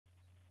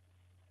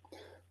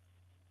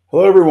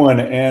Hello, everyone,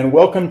 and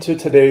welcome to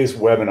today's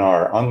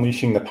webinar,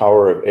 Unleashing the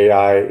Power of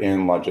AI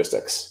in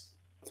Logistics.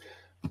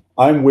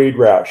 I'm Wade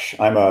Roush.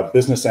 I'm a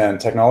business and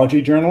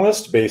technology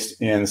journalist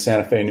based in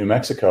Santa Fe, New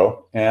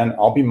Mexico, and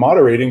I'll be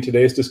moderating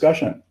today's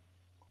discussion.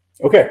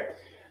 Okay,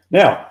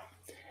 now,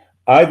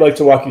 I'd like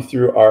to walk you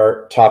through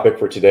our topic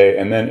for today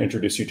and then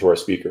introduce you to our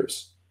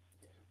speakers.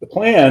 The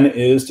plan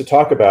is to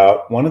talk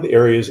about one of the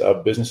areas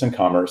of business and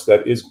commerce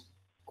that is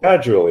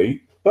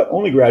gradually, but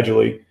only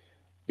gradually,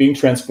 being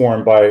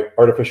transformed by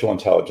artificial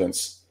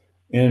intelligence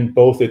in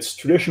both its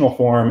traditional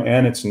form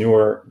and its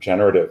newer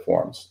generative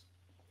forms.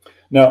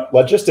 Now,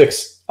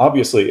 logistics,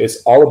 obviously,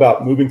 is all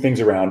about moving things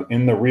around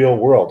in the real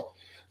world.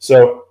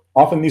 So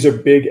often these are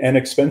big and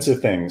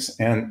expensive things,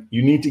 and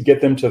you need to get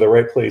them to the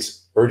right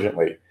place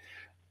urgently.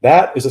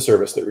 That is a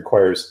service that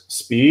requires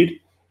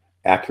speed,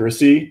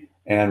 accuracy,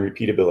 and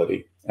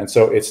repeatability. And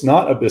so it's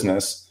not a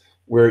business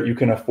where you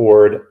can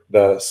afford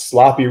the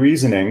sloppy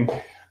reasoning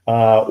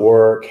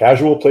or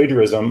casual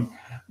plagiarism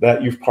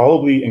that you've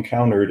probably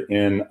encountered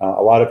in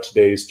a lot of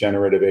today's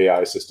generative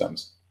AI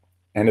systems.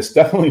 And it's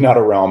definitely not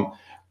a realm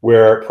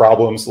where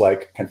problems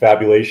like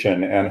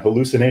confabulation and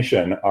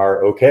hallucination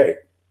are okay.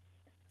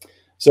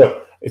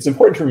 So it's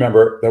important to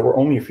remember that we're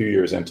only a few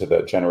years into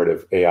the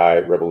generative AI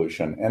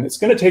revolution, and it's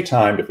going to take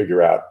time to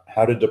figure out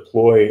how to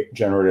deploy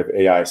generative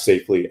AI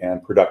safely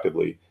and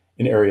productively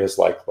in areas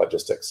like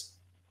logistics.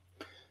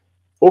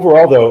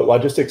 Overall, though,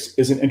 logistics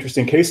is an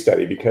interesting case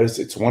study because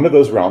it's one of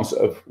those realms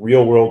of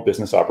real-world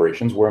business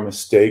operations where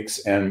mistakes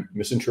and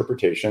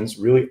misinterpretations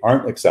really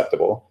aren't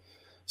acceptable.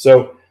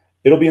 So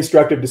it'll be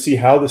instructive to see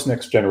how this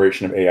next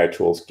generation of AI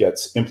tools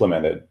gets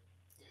implemented.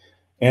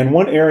 And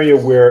one area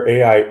where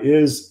AI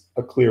is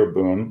a clear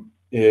boon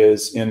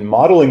is in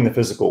modeling the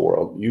physical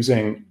world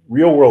using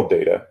real-world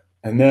data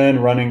and then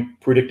running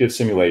predictive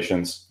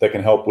simulations that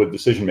can help with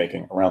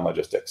decision-making around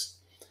logistics.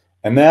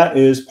 And that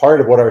is part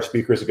of what our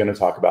speakers are going to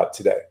talk about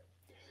today.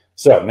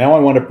 So now I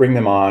want to bring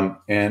them on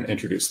and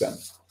introduce them.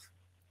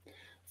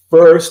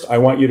 First, I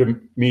want you to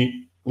meet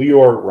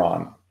Lior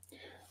Ron.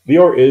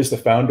 Lior is the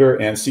founder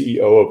and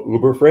CEO of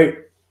Uber Freight,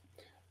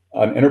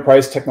 an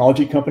enterprise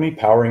technology company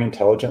powering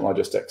intelligent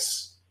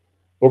logistics.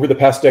 Over the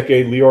past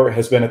decade, Lior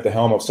has been at the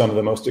helm of some of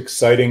the most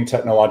exciting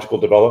technological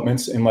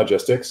developments in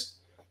logistics.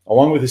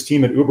 Along with his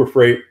team at Uber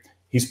Freight,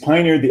 he's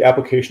pioneered the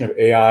application of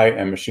AI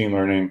and machine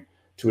learning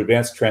to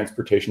advance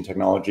transportation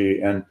technology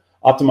and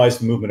optimize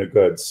the movement of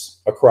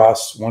goods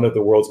across one of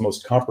the world's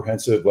most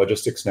comprehensive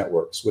logistics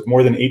networks with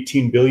more than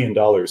 $18 billion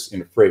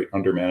in freight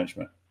under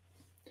management.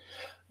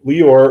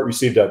 Lior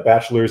received a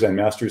bachelor's and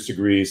master's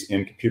degrees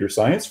in computer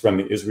science from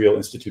the Israel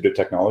Institute of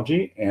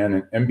Technology and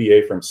an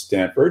MBA from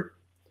Stanford.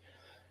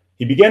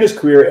 He began his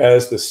career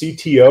as the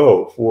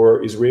CTO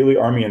for Israeli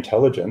Army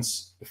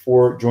Intelligence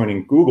before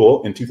joining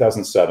Google in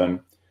 2007,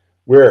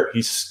 where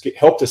he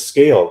helped to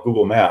scale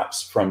Google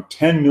Maps from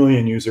 10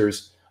 million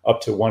users up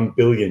to 1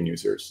 billion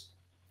users.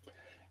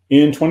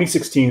 In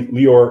 2016,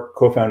 Lior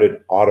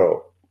co-founded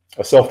Otto,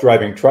 a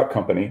self-driving truck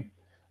company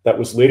that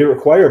was later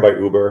acquired by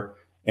Uber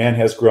and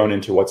has grown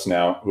into what's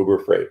now Uber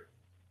Freight.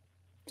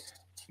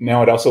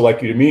 Now I'd also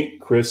like you to meet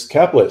Chris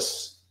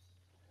Caplice.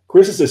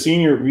 Chris is a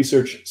senior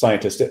research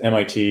scientist at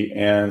MIT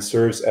and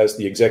serves as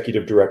the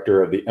executive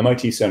director of the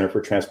MIT Center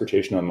for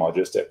Transportation and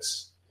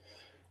Logistics,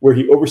 where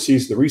he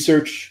oversees the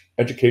research,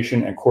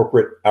 education, and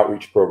corporate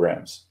outreach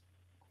programs.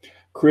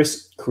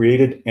 Chris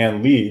created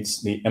and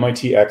leads the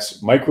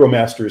MITx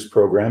MicroMasters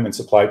program in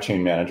supply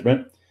chain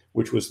management,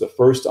 which was the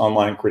first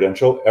online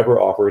credential ever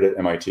offered at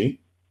MIT.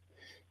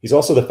 He's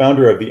also the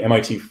founder of the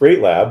MIT Freight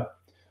Lab.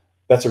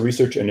 That's a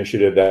research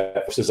initiative that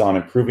focuses on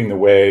improving the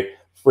way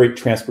freight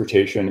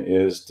transportation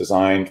is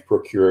designed,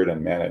 procured,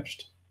 and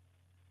managed.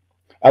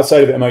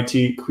 Outside of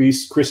MIT,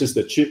 Chris is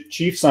the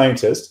chief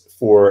scientist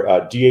for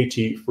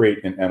DAT Freight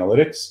and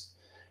Analytics.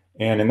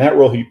 And in that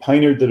role, he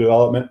pioneered the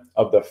development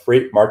of the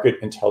Freight Market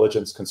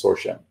Intelligence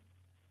Consortium.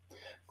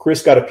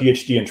 Chris got a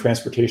PhD in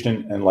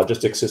transportation and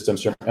logistics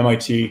systems from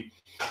MIT,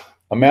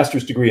 a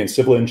master's degree in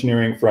civil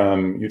engineering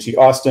from UT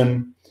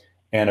Austin,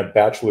 and a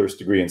bachelor's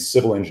degree in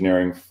civil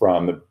engineering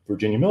from the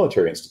Virginia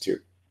Military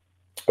Institute.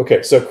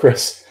 Okay, so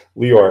Chris,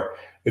 Lior,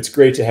 it's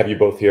great to have you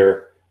both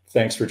here.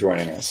 Thanks for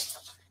joining us.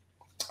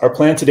 Our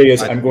plan today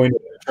is I'm going to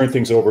turn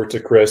things over to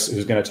Chris,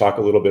 who's going to talk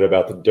a little bit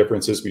about the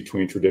differences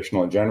between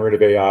traditional and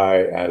generative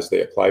AI as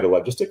they apply to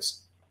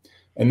logistics.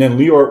 And then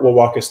Lior will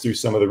walk us through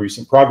some of the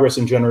recent progress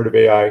in generative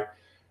AI.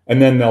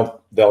 And then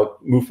they'll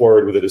move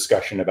forward with a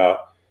discussion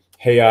about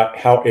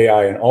how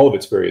AI in all of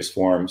its various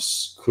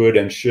forms could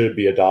and should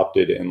be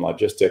adopted in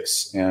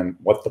logistics and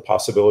what the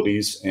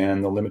possibilities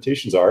and the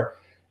limitations are.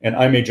 And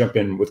I may jump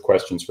in with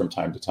questions from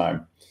time to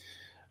time.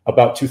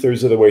 About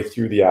 2/3 of the way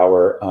through the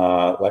hour,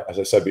 like as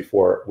I said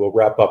before, we'll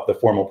wrap up the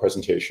formal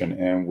presentation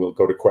and we'll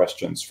go to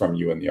questions from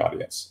you in the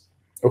audience.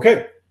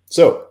 Okay,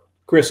 so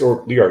Chris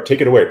or Lior, take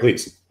it away,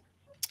 please.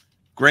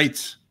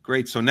 Great,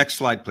 great. So next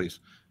slide, please.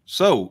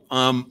 So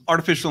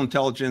artificial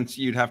intelligence,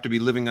 you'd have to be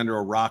living under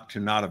a rock to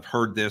not have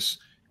heard this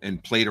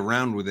and played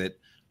around with it.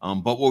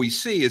 But what we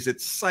see is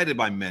it's cited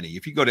by many.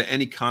 If you go to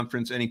any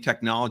conference, any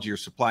technology or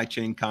supply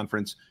chain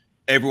conference,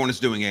 everyone is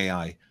doing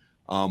AI.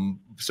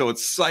 So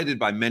it's cited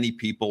by many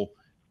people,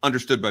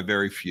 understood by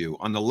very few.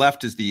 On the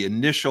left is the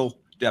initial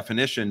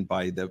definition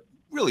by the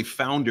really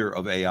founder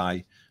of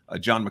AI,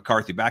 John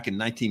McCarthy, back in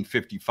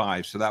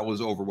 1955. So that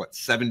was over,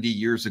 70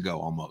 years ago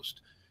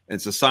almost. And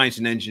it's a science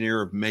and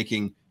engineer of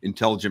making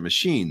intelligent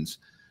machines.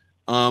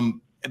 But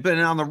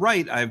on the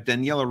right, I have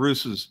Daniela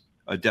Russo's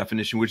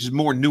definition, which is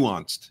more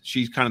nuanced.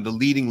 She's kind of the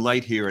leading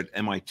light here at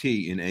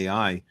MIT in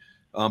AI.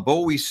 But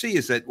what we see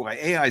is that while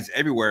AI is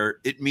everywhere,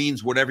 it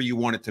means whatever you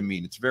want it to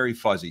mean. It's very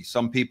fuzzy.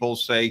 Some people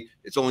say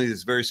it's only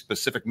this very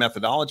specific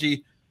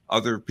methodology.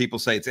 Other people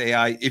say it's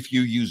AI if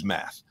you use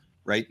math,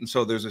 right? And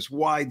so there's this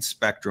wide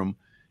spectrum.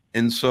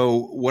 And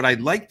so what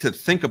I'd like to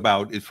think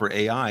about is for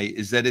AI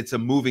is that it's a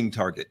moving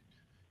target.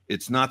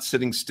 It's not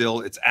sitting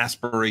still. It's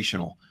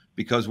aspirational,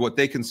 because what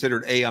they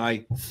considered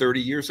AI 30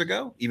 years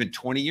ago, even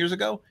 20 years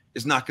ago,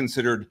 is not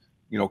considered,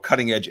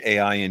 cutting edge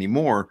AI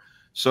anymore.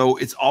 So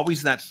it's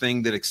always that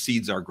thing that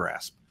exceeds our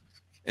grasp.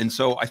 And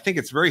so I think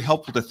it's very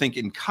helpful to think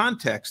in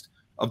context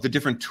of the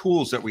different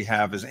tools that we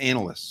have as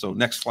analysts. So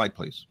next slide,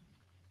 please.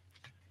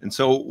 And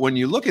so when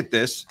you look at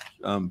this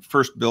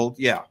first build,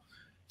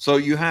 so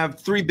you have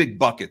three big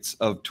buckets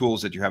of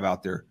tools that you have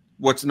out there.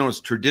 What's known as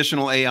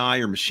traditional AI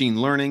or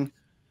machine learning,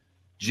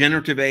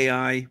 generative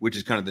AI, which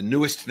is kind of the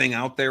newest thing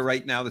out there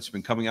right now that's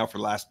been coming out for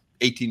the last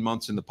 18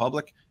 months in the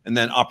public, and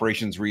then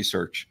operations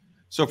research.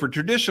 So for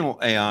traditional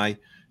AI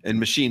and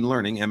machine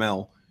learning,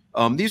 ML,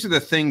 these are the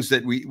things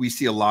that we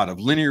see a lot of: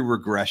 linear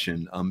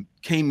regression,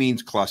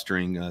 k-means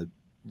clustering,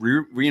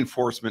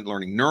 reinforcement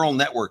learning, neural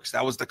networks.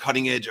 That was the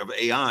cutting edge of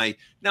AI.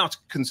 Now it's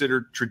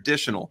considered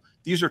traditional.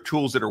 These are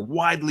tools that are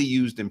widely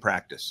used in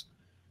practice.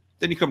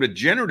 Then you come to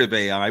generative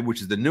AI,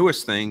 which is the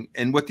newest thing.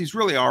 And what these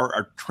really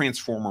are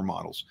transformer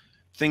models,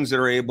 things that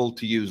are able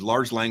to use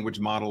large language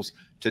models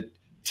to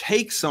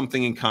take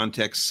something in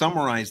context,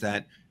 summarize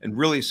that, and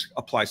really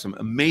apply some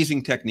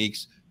amazing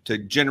techniques to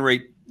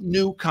generate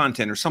new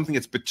content or something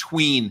that's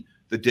between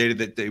the data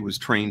that they was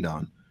trained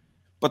on.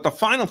 But the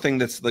final thing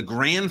that's the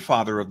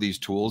grandfather of these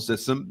tools,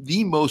 that's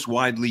the most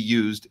widely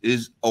used,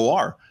 is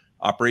OR,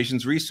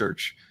 operations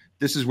research.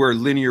 This is where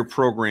linear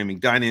programming,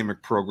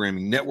 dynamic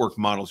programming, network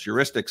models,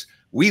 heuristics,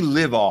 we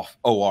live off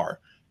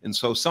OR. And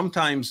so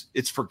sometimes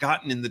it's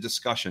forgotten in the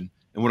discussion.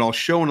 And what I'll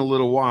show in a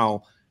little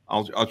while,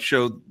 I'll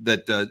show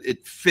that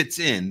it fits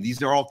in.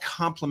 These are all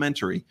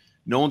complementary.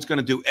 No one's going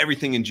to do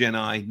everything in Gen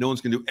I. No one's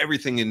going to do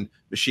everything in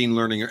machine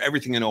learning or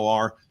everything in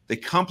OR. They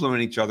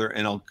complement each other.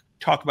 And I'll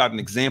talk about an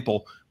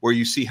example where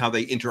you see how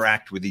they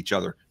interact with each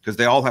other, because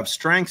they all have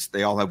strengths.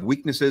 They all have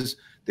weaknesses.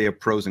 They have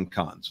pros and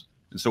cons.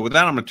 And so with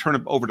that, I'm going to turn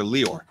it over to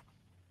Lior.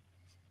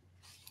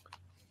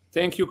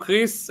 Thank you,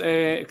 Chris.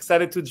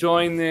 Excited to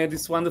join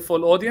this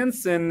wonderful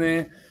audience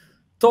and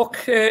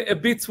talk a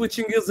bit,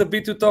 switching gears a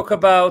bit, to talk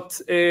about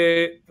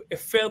a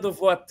third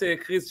of what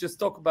Chris just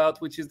talked about,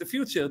 which is the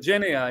future,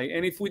 Gen AI.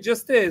 And if we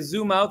just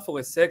zoom out for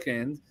a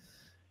second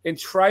and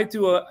try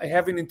to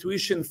have an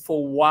intuition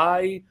for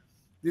why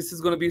this is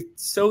going to be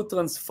so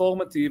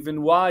transformative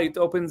and why it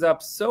opens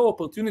up so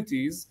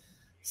opportunities,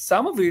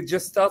 some of it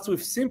just starts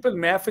with simple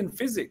math and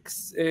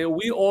physics.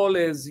 We all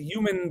as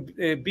human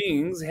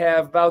beings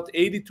have about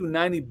 80 to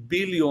 90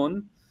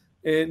 billion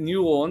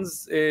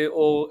neurons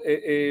or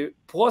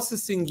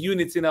processing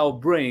units in our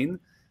brain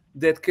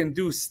that can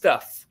do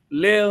stuff: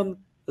 learn,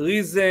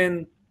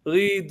 reason,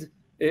 read,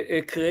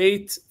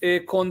 create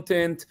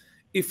content.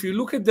 If you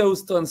look at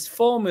those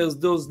transformers,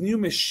 those new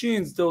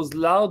machines, those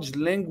large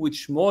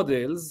language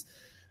models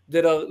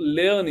that are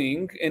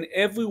learning, and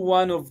every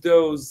one of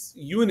those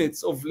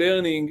units of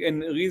learning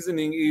and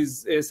reasoning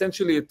is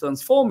essentially a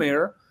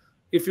transformer.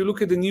 If you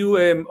look at the new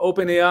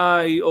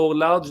OpenAI or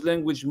large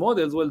language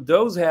models, well,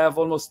 those have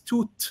almost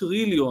 2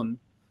 trillion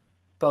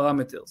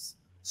parameters.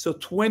 So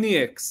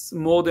 20x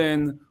more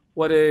than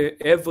what an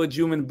average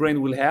human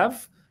brain will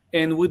have.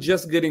 And we're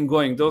just getting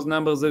going. Those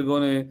numbers are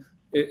going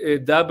to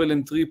double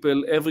and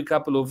triple every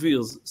couple of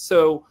years.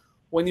 So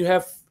when you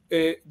have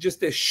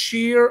just a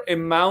sheer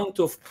amount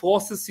of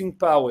processing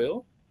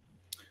power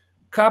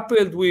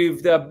coupled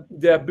with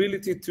the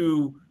ability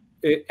to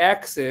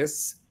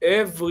access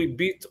every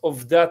bit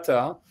of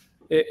data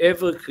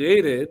ever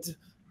created,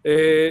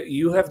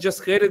 you have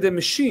just created a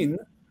machine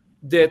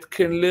that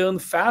can learn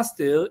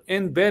faster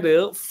and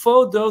better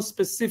for those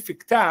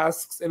specific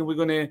tasks. And we're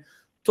going to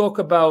talk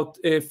about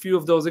a few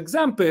of those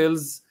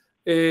examples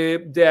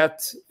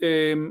that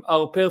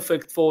are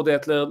perfect for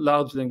that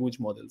large language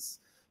models.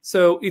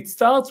 So it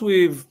starts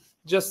with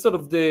just sort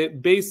of the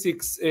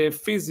basics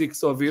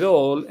physics of it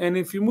all. And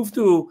if you move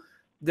to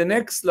the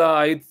next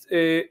slide,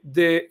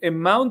 the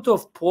amount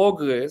of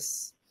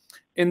progress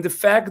and the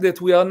fact that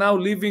we are now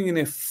living in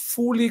a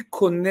fully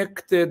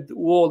connected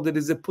world that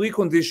is a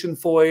precondition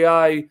for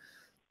AI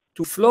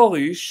to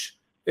flourish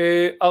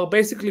are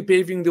basically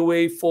paving the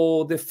way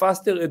for the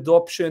faster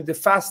adoption, the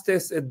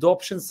fastest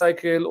adoption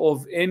cycle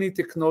of any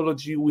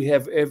technology we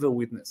have ever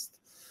witnessed.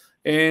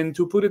 And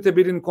to put it a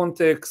bit in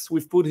context,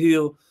 we've put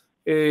here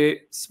a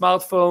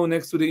smartphone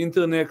next to the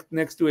internet,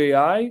 next to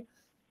AI.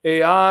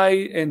 AI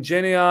and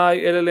Gen AI,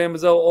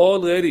 LLMs are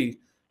already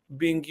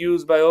being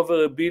used by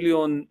over 1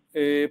 billion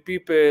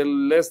people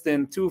less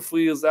than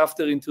 2-3 years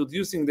after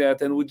introducing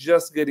that, and we're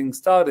just getting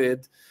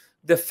started.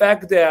 The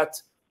fact that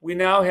we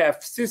now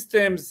have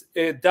systems,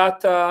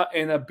 data,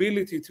 and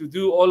ability to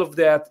do all of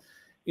that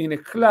in a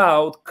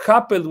cloud,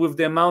 coupled with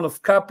the amount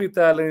of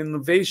capital and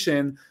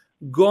innovation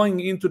going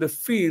into the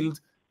field,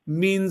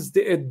 means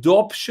the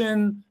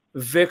adoption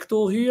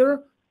vector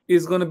here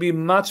is going to be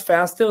much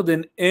faster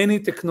than any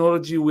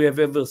technology we have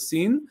ever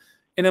seen.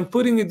 And I'm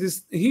putting it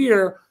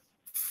here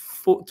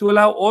to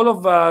allow all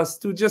of us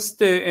to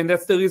just, and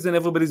that's the reason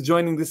everybody's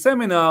joining the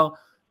seminar,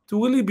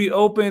 to really be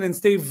open and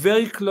stay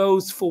very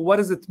close for what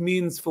does it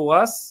mean for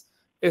us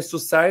as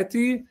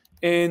society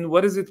and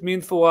what does it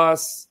mean for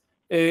us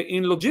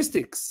in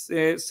logistics.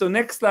 So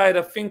next slide,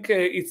 I think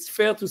it's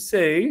fair to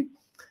say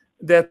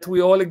that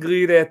we all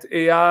agree that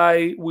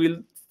AI will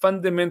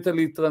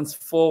fundamentally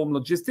transform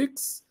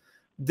logistics.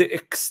 The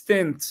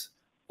extent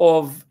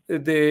of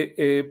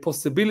the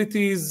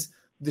possibilities,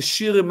 the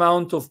sheer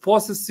amount of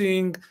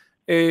processing,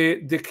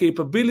 the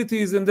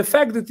capabilities, and the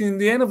fact that in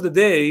the end of the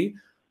day,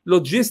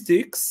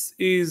 logistics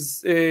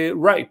is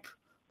ripe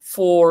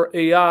for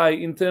AI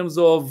in terms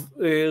of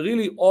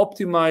really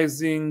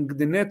optimizing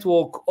the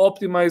network,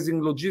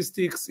 optimizing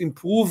logistics,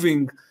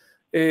 improving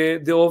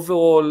the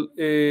overall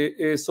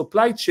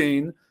supply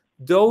chain.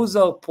 Those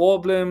are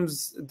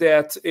problems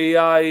that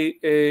AI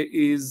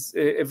is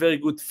a very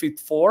good fit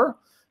for.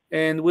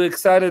 And we're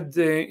excited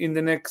in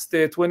the next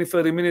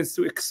 20-30 minutes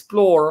to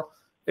explore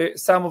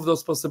some of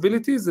those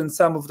possibilities and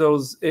some of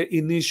those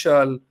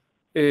initial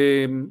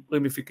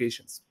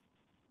ramifications.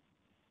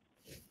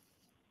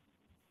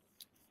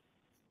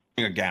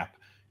 A gap.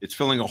 It's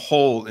filling a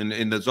hole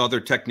in those other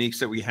techniques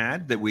that we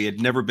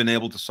had never been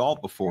able to solve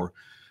before.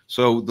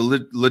 So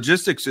the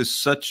logistics is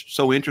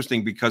so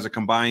interesting because it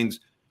combines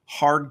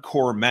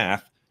hardcore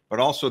math, but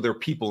also there are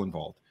people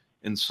involved.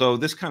 And so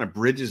this kind of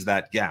bridges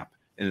that gap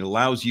and it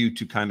allows you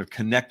to kind of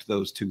connect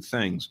those two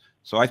things.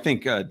 So I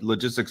think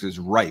logistics is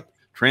ripe.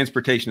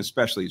 Transportation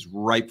especially is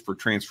ripe for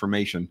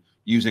transformation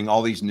using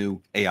all these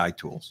new AI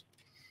tools.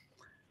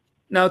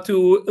 Now,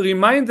 to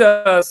remind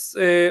us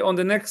on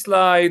the next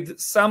slide,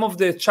 some of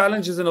the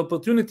challenges and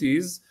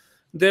opportunities,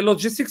 the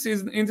logistics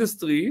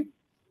industry,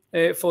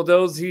 for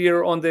those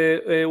here on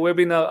the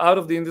webinar out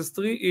of the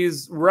industry,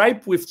 is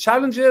ripe with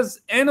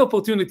challenges and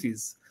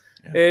opportunities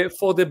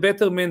for the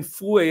betterment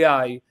through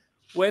AI,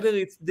 whether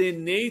it's the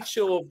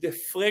nature of the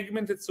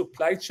fragmented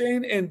supply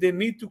chain and the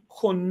need to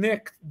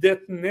connect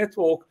that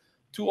network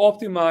to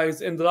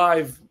optimize and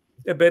drive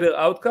a better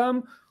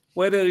outcome,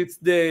 whether it's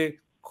the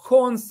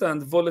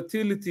constant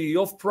volatility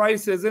of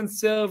prices and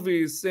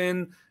service,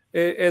 and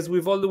as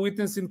we've all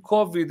witnessed in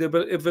COVID,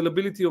 the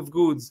availability of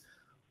goods,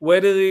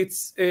 whether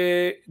it's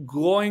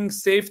growing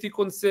safety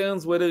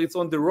concerns, whether it's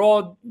on the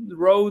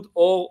road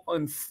or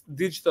on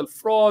digital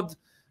fraud,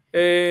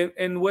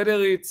 and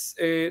whether it's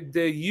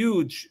the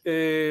huge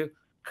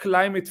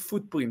climate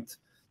footprint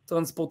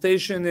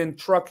transportation and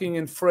trucking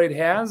and freight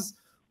has.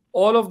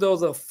 All of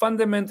those are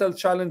fundamental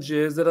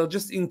challenges that are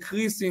just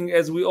increasing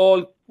as we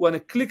all want to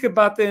click a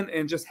button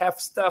and just have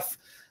stuff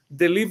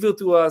delivered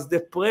to us. The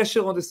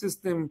pressure on the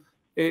system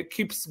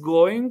keeps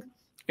growing.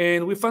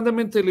 And we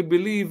fundamentally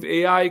believe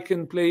AI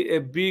can play a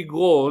big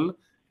role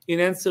in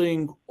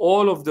answering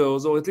all of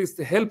those, or at least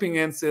helping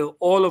answer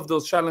all of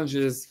those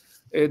challenges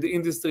the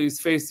industry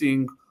is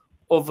facing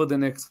over the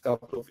next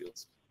couple of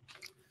years.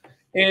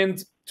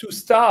 And to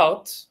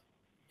start,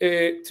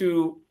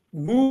 to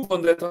move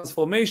on the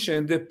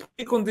transformation, the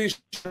precondition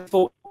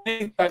for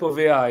any type of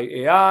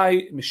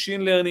AI,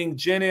 machine learning,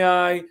 Gen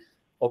AI,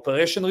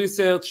 operation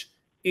research,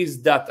 is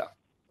data.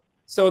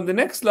 So on the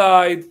next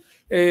slide,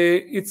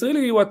 it's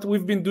really what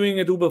we've been doing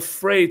at Uber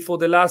Freight for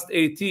the last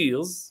 8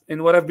 years,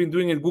 and what I've been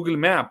doing at Google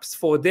Maps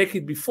for a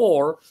decade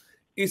before,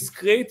 is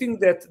creating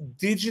that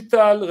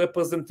digital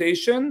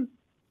representation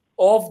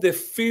of the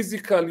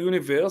physical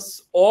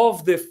universe,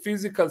 of the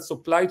physical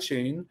supply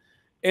chain,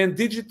 and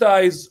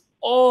digitize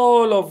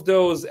all of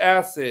those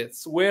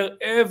assets, where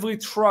every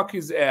truck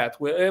is at,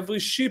 where every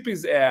ship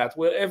is at,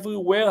 where every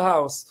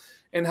warehouse,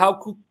 and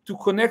how to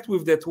connect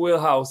with that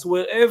warehouse,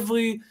 where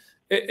every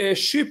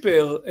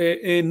shipper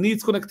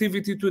needs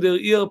connectivity to their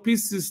ERP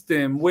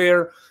system,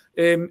 where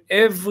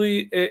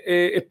every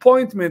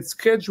appointment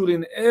scheduled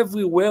in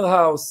every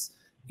warehouse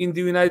in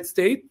the United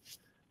States.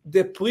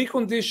 The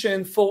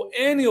precondition for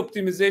any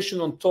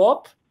optimization on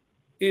top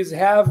is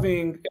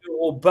having a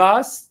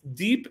robust,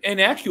 deep, and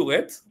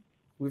accurate,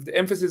 with the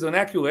emphasis on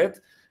accurate,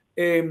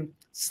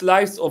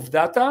 slice of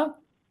data.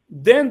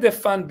 Then the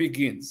fun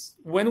begins.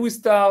 When we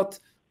start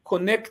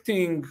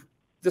connecting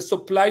the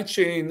supply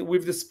chain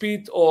with the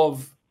speed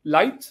of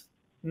light,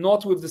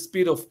 not with the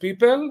speed of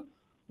people,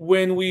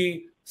 when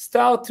we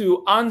start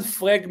to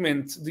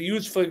unfragment the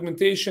huge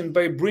fragmentation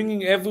by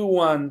bringing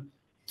everyone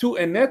to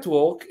a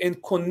network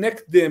and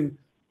connect them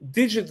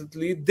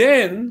digitally,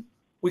 then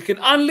we can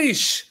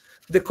unleash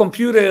the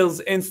computers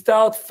and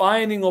start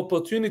finding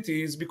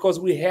opportunities because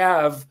we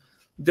have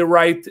the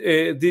right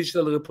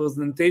digital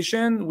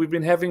representation. We've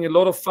been having a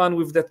lot of fun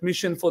with that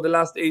mission for the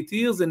last 8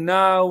 years, and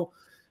now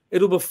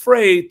at Uber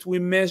Freight, we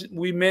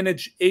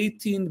manage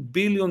 $18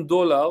 billion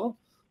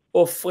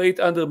of freight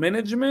under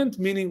management,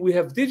 meaning we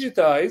have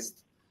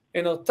digitized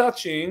and are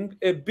touching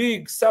a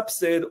big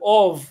subset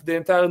of the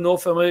entire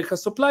North America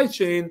supply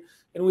chain,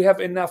 and we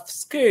have enough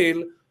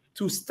scale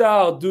to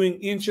start doing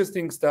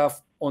interesting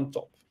stuff on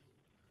top.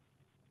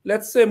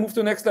 Let's move to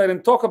the next slide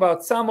and talk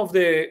about some of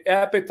the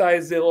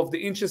appetizer of the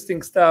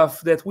interesting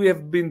stuff that we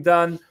have been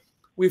done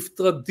with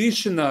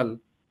traditional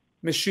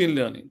machine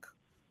learning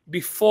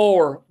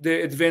before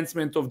the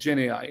advancement of Gen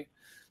AI.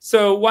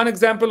 So one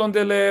example on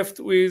the left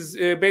is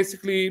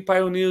basically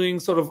pioneering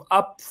sort of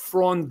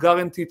upfront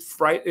guaranteed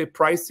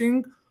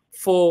pricing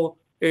for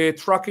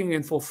trucking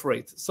and for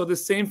freight. So the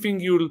same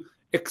thing you'll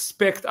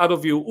expect out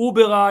of your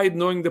Uber ride,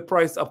 knowing the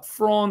price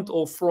upfront,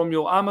 or from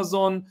your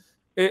Amazon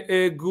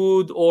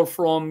good, or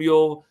from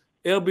your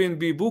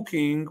Airbnb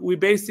booking. We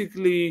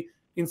basically,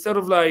 instead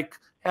of like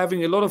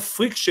having a lot of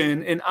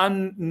friction and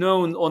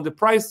unknown on the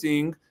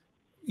pricing,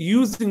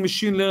 using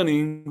machine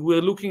learning,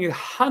 we're looking at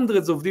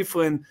hundreds of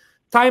different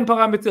time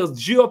parameters,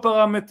 geo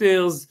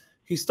parameters,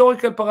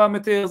 historical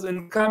parameters,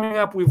 and coming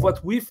up with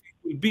what we think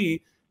will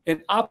be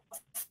an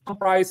upfront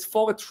price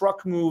for a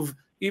truck move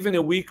even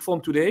a week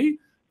from today.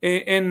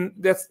 And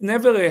that's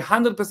never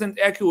 100%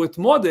 accurate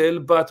model,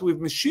 but with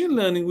machine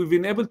learning, we've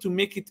been able to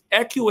make it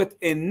accurate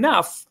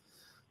enough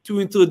to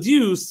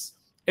introduce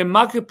a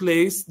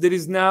marketplace that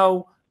is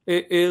now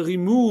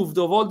removed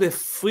of all the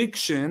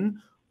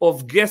friction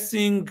of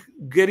guessing,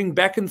 getting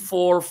back and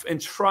forth,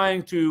 and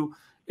trying to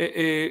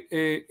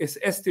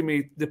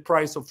estimate the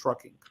price of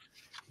trucking.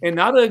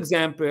 Another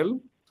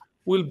example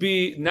will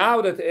be, now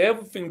that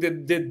everything,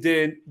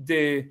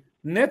 the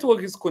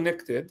network is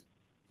connected,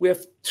 we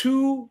have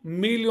 2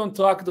 million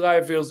truck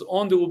drivers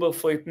on the Uber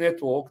Freight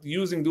network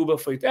using the Uber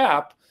Freight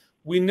app.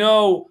 We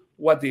know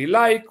what they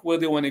like, where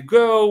they want to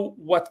go,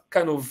 what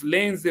kind of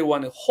lanes they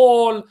want to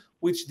haul,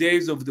 which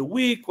days of the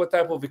week, what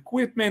type of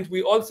equipment.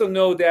 We also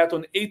know that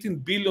on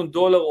 $18 billion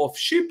of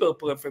shipper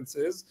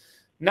preferences,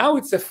 now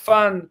it's a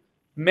fun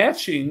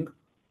matching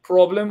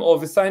problem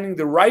of assigning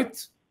the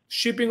right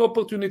shipping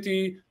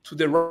opportunity to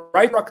the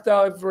right truck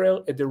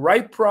driver at the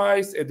right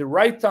price, at the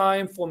right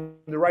time, from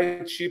the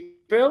right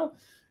shipper.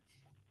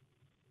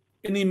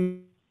 And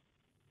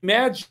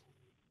imagine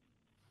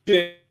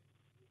the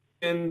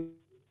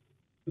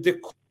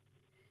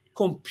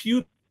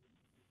compute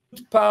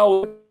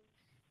power.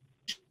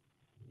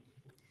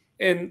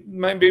 And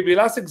maybe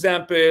last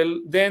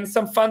example, then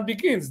some fun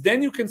begins.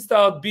 Then you can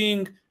start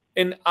being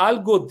an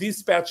algo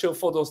dispatcher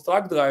for those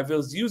truck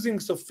drivers using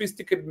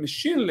sophisticated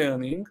machine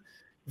learning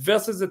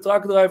versus the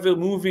truck driver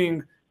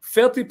moving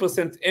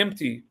 30%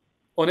 empty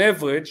on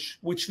average,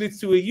 which leads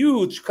to a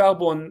huge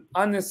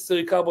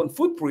unnecessary carbon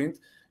footprint.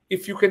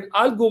 If you can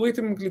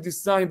algorithmically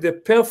design the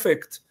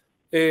perfect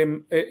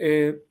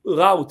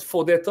route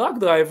for that truck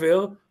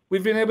driver,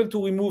 we've been able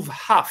to remove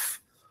half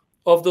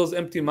of those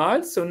empty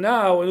miles. So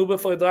now an Uber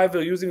Freight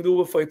driver using the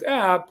Uber Freight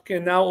app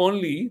can now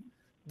only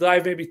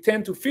drive maybe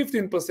 10 to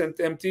 15%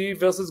 empty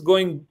versus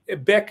going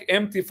back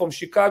empty from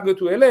Chicago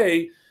to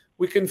LA.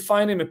 We can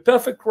find him a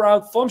perfect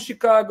route from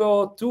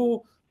Chicago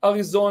to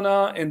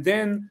Arizona, and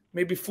then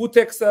maybe through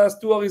Texas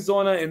to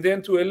Arizona, and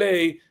then to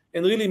LA,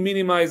 and really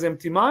minimize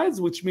empty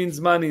miles, which means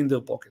money in their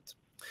pocket.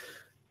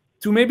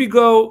 To maybe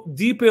go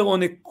deeper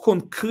on a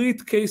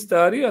concrete case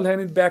study, I'll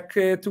hand it back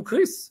to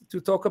Chris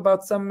to talk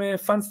about some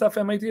fun stuff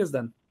MIT has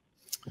done.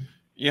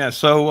 Yeah,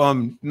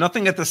 so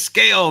nothing at the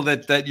scale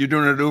that you're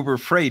doing at Uber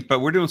Freight, but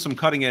we're doing some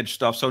cutting edge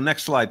stuff. So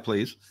next slide,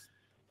 please.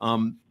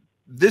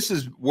 This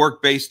is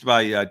work based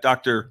by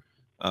Dr.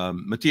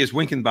 Matthias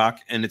Winkenbach,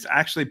 and it's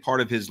actually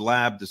part of his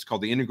lab that's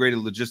called the Integrated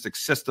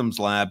Logistics Systems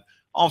Lab,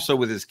 also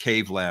with his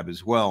CAVE lab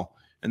as well.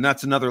 And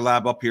that's another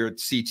lab up here at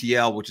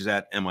CTL, which is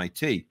at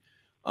MIT.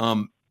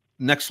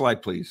 Next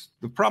slide, please.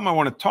 The problem I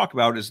want to talk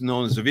about is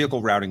known as the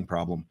vehicle routing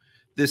problem.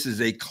 This is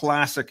a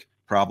classic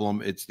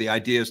problem. It's the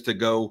idea is to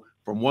go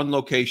from one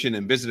location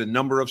and visit a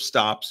number of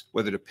stops,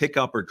 whether to pick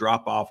up or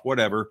drop off,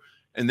 whatever,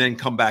 and then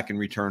come back and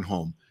return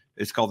home.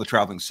 It's called the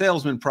traveling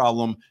salesman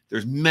problem.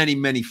 There's many,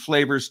 many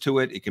flavors to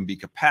it. It can be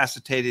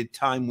capacitated,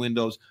 time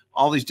windows,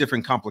 all these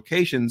different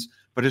complications.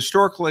 But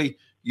historically,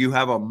 you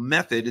have a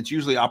method, it's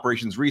usually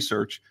operations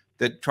research,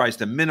 that tries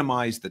to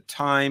minimize the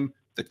time,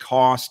 the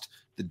cost,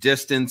 the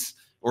distance,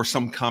 or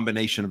some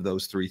combination of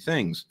those three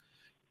things.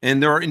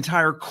 And there are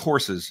entire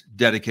courses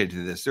dedicated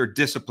to this. There are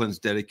disciplines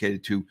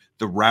dedicated to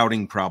the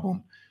routing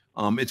problem.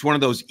 It's one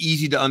of those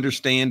easy to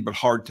understand but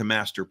hard to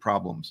master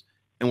problems.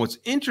 And what's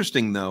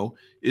interesting, though,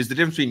 is the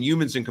difference between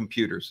humans and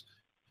computers.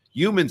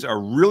 Humans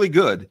are really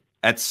good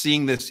at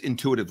seeing this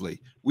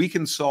intuitively. We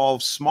can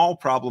solve small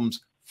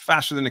problems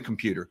faster than a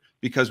computer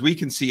because we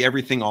can see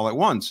everything all at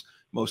once.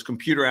 Most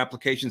computer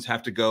applications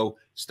have to go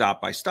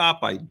stop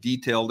by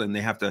detailed, and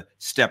they have to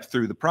step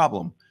through the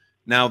problem.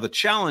 Now, the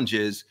challenge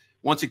is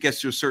once it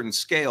gets to a certain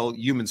scale,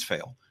 humans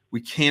fail.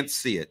 We can't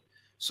see it.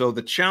 So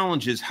the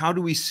challenge is, how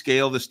do we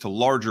scale this to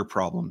larger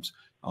problems,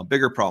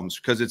 bigger problems?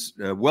 Because it's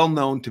well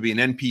known to be an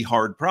NP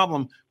hard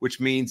problem, which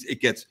means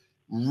it gets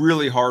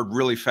really hard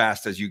really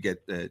fast as you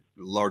get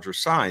larger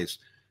size.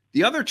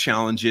 The other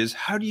challenge is,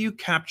 how do you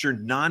capture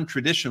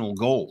non-traditional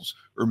goals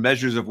or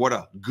measures of what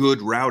a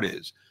good route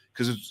is?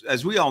 Because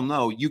as we all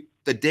know,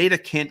 the data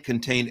can't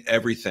contain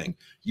everything.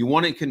 You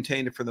want to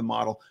contain it for the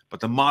model, but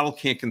the model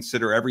can't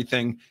consider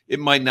everything. It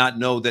might not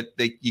know that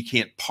you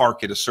can't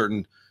park at a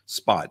certain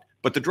spot,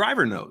 but the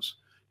driver knows.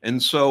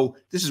 And so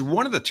this is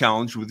one of the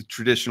challenges with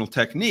traditional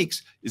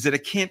techniques, is that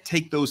it can't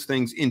take those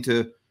things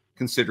into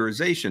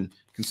consideration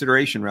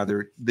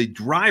rather. The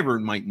driver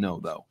might know,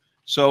 though.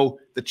 So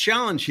the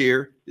challenge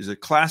here is a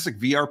classic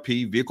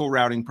VRP, vehicle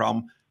routing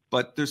problem,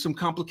 but there's some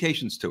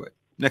complications to it.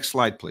 Next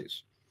slide,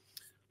 please.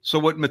 So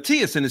what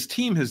Matthias and his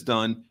team has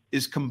done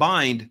is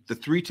combined the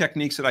three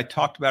techniques that I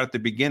talked about at the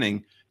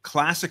beginning,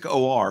 classic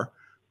OR,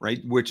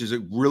 right, which is,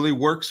 it really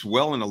works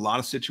well in a lot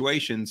of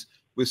situations,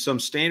 with some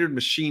standard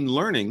machine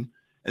learning,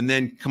 and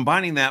then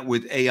combining that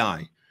with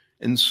AI.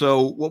 And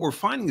so what we're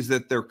finding is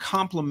that they're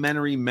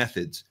complementary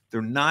methods.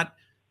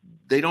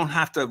 They don't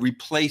have to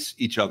replace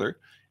each other.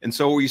 And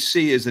so what we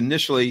see is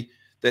initially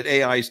that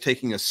AI is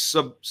taking a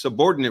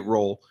subordinate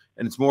role,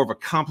 and it's more of a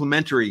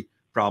complementary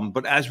problem.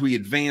 But as we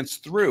advance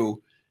through,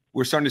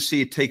 we're starting to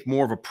see it take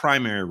more of a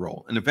primary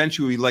role. And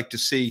eventually we'd like to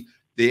see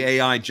the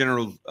AI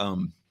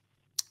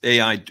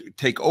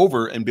take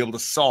over and be able to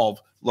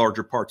solve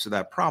larger parts of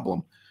that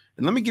problem.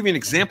 And let me give you an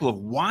example of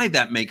why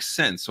that makes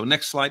sense. So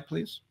next slide,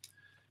 please.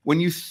 When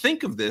you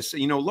think of this,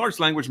 large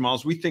language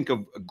models, we think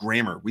of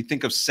grammar, we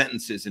think of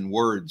sentences and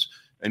words,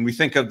 and we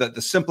think of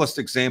the simplest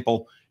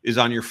example is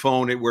on your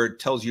phone, where it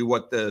tells you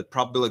what the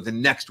probability of the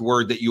next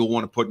word that you'll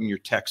want to put in your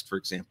text, for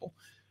example.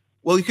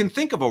 Well, you can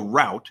think of a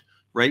route,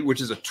 right,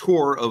 which is a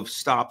tour of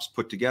stops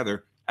put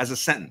together, as a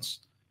sentence.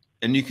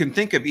 And you can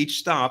think of each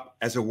stop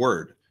as a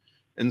word.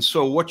 And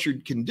so what you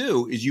can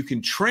do is you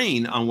can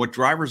train on what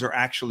drivers are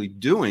actually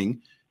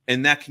doing,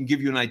 and that can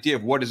give you an idea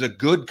of what is a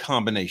good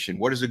combination,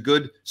 what is a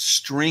good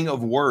string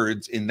of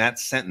words in that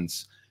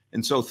sentence.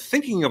 And so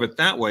thinking of it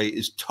that way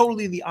is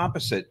totally the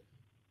opposite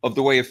of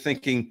the way of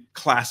thinking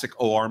classic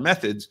OR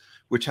methods,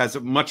 which has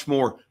a much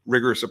more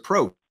rigorous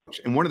approach.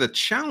 And one of the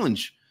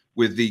challenge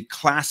with the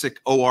classic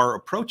OR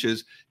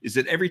approaches is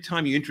that every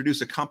time you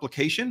introduce a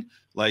complication,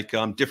 like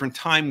different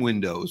time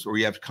windows, or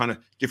you have kind of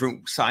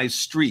different size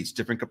streets,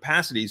 different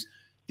capacities,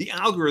 the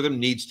algorithm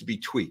needs to be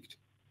tweaked,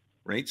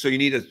 right? So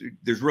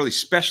there's really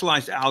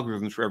specialized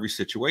algorithms for every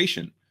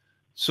situation.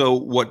 So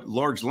what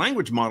large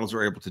language models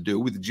are able to do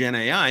with Gen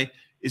AI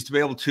is to be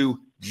able to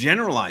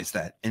generalize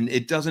that. And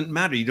it doesn't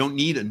matter. You don't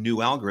need a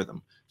new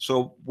algorithm.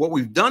 So what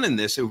we've done in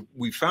this,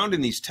 we found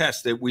in these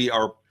tests that we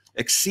are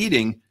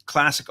exceeding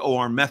classic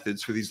OR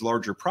methods for these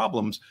larger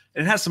problems.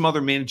 And it has some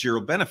other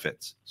managerial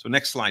benefits. So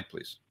next slide,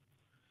 please.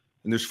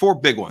 And there's four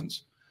big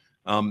ones.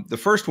 The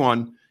first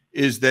one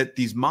is that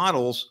these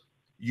models,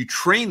 you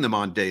train them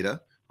on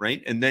data,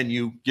 right? And then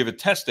you give it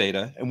test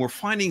data. And we're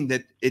finding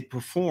that it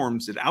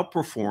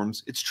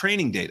outperforms its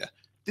training data.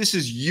 This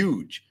is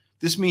huge.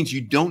 This means you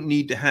don't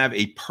need to have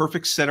a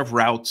perfect set of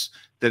routes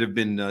that have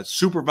been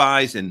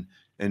supervised and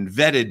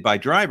vetted by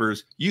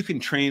drivers. You can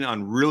train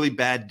on really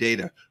bad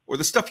data or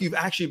the stuff you've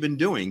actually been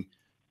doing,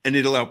 and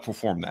it'll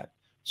outperform that.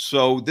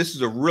 So this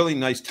is a really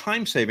nice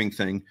time-saving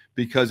thing,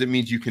 because it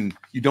means you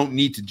don't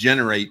need to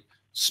generate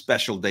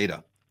special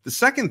data. The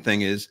second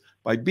thing is,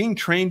 by being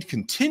trained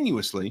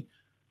continuously,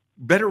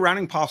 better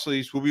routing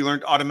policies will be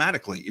learned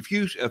automatically.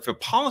 If a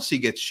policy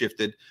gets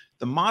shifted,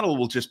 the model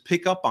will just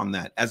pick up on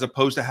that, as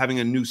opposed to having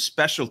a new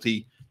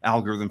specialty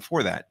algorithm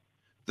for that.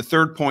 The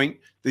third point,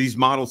 these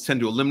models tend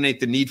to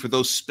eliminate the need for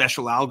those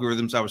special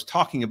algorithms I was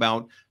talking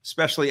about,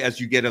 especially as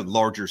you get a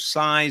larger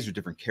size or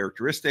different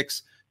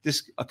characteristics.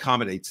 This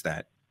accommodates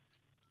that.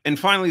 And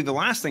finally, the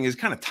last thing is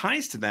kind of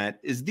ties to that,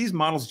 is these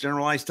models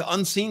generalize to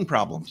unseen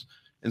problems.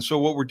 And so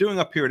what we're doing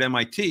up here at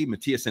MIT,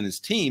 Matthias and his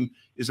team,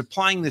 is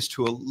applying this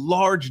to a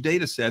large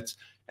data sets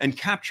and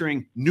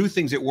capturing new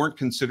things that weren't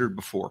considered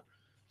before.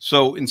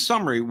 So in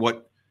summary,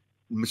 what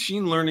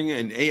machine learning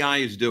and AI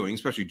is doing,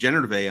 especially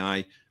generative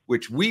AI,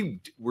 which we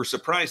were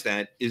surprised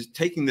at, is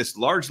taking this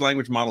large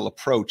language model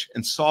approach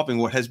and solving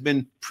what has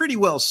been pretty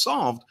well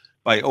solved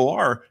by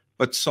OR,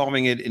 but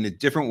solving it in a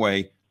different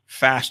way,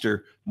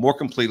 faster, more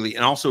completely,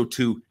 and also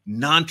to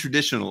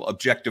non-traditional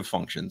objective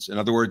functions. In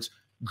other words,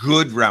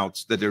 good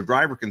routes that their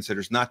driver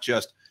considers, not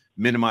just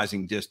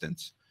minimizing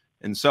distance.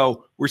 And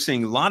so we're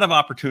seeing a lot of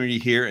opportunity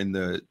here, and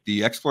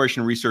the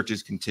exploration research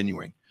is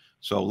continuing.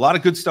 So a lot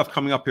of good stuff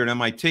coming up here at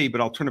MIT, but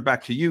I'll turn it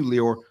back to you,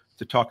 Lior,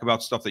 to talk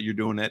about stuff that you're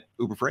doing at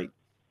Uber Freight.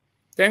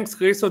 Thanks,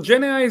 Chris. So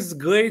Gen AI is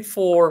great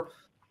for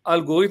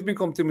algorithmic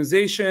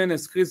optimization,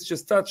 as Chris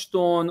just touched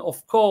on.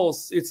 Of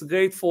course, it's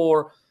great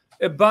for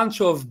a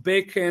bunch of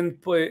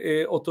backend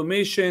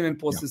automation and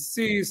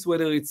processes,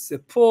 whether it's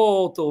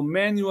support or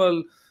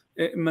manual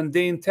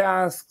mundane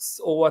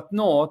tasks or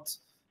whatnot.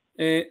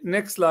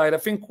 Next slide. I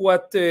think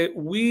what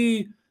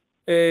we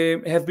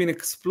have been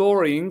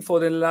exploring for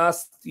the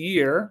last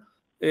year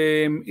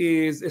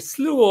is a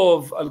slew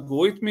of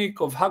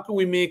algorithmic of how can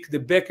we make the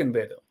backend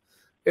better,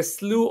 a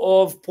slew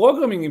of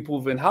programming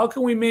improvement, how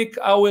can we make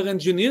our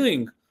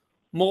engineering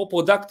more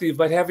productive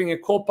by having a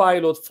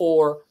co-pilot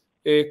for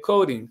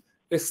coding,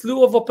 a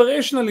slew of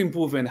operational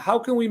improvement, how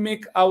can we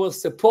make our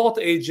support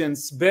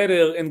agents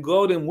better and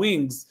grow them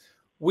wings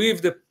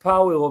with the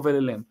power of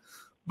LLM.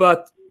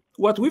 But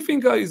what we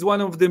think is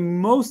one of the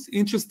most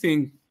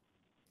interesting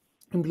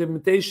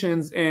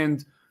implementations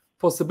and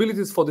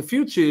possibilities for the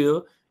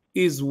future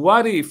is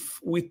what if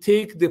we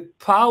take the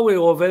power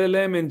of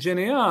LLM and Gen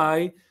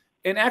AI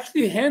and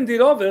actually hand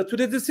it over to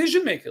the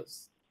decision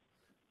makers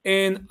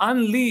and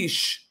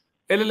unleash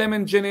LLM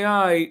and Gen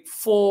AI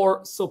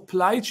for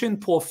supply chain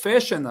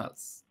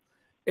professionals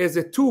as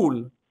a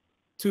tool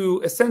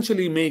to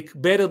essentially make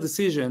better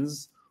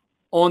decisions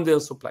on their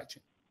supply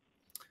chain.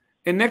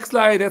 And next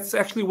slide, that's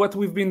actually what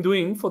we've been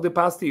doing for the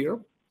past year.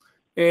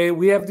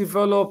 We have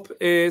developed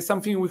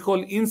something we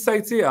call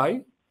Insights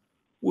AI,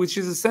 which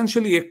is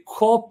essentially a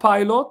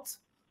co-pilot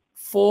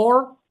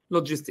for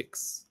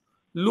logistics,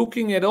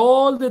 looking at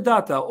all the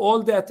data,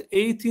 all that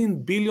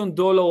 $18 billion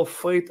of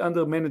freight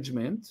under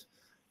management.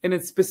 And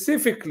it's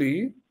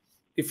specifically,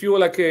 if you were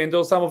like, and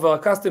those some of our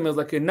customers,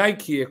 like a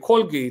Nike, a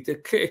Colgate, a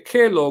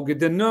Kellogg, a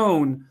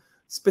Danone,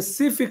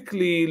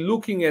 specifically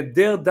looking at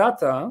their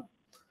data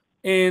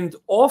and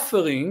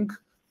offering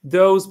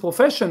those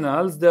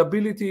professionals the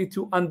ability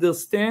to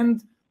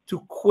understand, to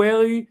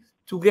query,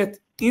 to get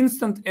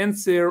instant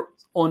answer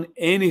on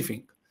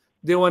anything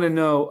they want to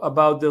know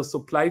about their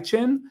supply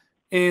chain,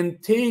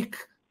 and take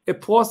a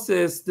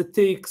process that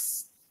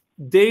takes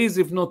days,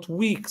 if not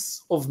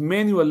weeks, of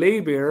manual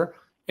labor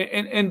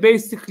and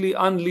basically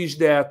unleash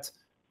that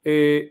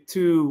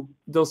to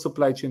those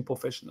supply chain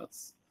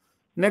professionals.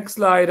 Next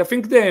slide. I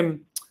think the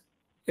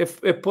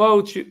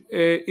approach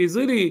is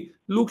really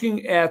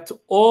looking at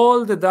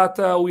all the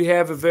data we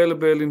have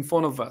available in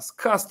front of us,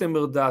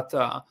 customer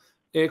data,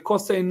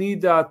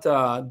 cost-I-need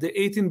data, the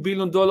 $18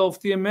 billion of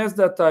TMS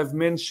data I've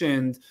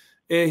mentioned,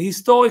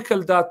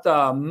 historical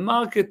data,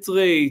 market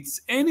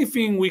rates,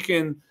 anything we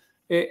can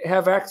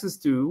have access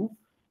to,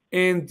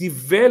 and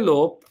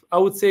develop, I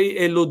would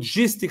say, a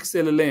logistics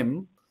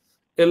LLM,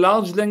 a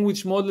large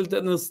language model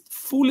that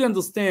fully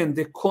understands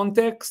the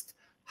context,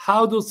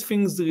 how those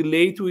things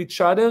relate to each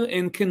other,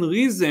 and can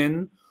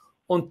reason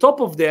on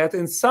top of that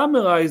and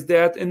summarize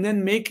that and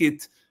then make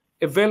it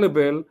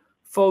available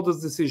for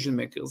those decision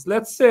makers.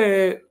 Let's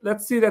see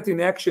that in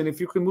action. If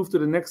you can move to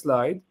the next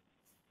slide.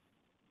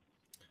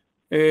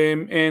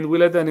 And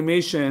we'll let the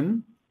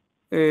animation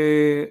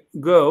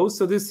go.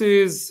 So this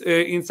is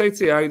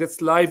Insights AI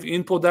that's live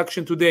in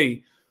production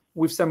today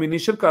with some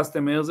initial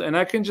customers. And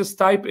I can just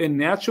type a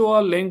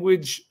natural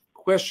language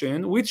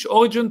question, which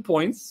origin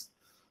points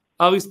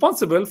are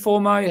responsible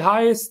for my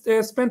highest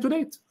spend to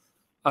date.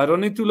 I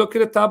don't need to look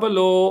at a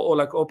Tableau or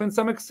like open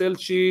some Excel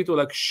sheet or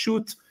like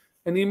shoot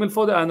an email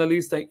for the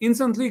analyst. I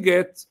instantly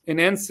get an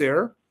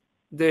answer.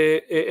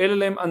 The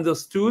LLM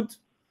understood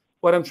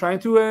what I'm trying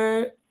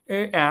to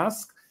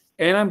ask,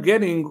 and I'm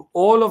getting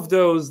all of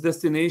those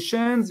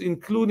destinations,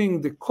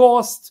 including the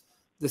cost,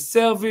 the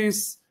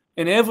service,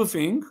 and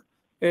everything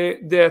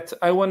that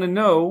I want to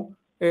know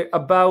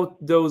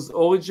about those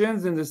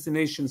origins and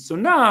destinations. So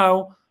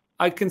now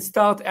I can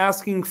start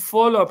asking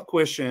follow-up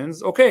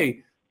questions.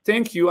 Okay,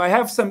 thank you. I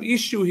have some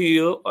issue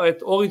here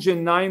at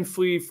origin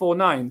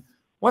 9349.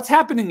 What's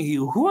happening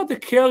here? Who are the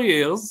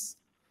carriers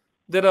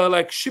that are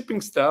like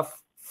shipping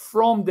stuff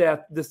from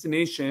that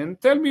destination?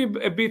 Tell me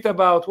a bit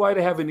about why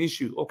they have an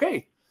issue.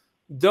 Okay,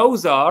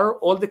 those are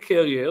all the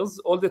carriers,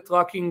 all the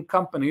trucking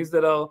companies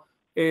that are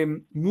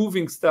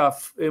moving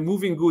stuff,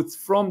 moving goods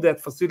from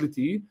that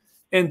facility.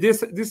 And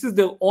this is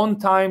their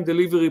on-time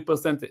delivery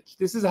percentage.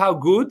 This is how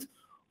good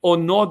or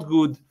not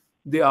good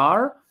they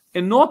are.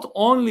 And not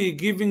only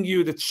giving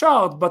you the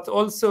chart, but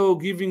also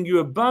giving you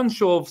a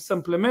bunch of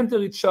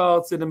supplementary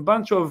charts and a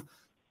bunch of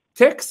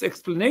text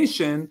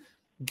explanation,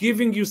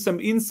 giving you some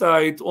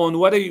insight on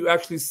what are you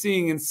actually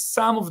seeing and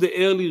some of the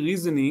early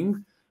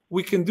reasoning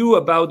we can do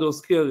about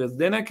those carriers.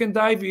 Then I can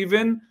dive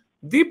even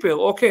deeper.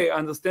 Okay, I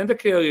understand the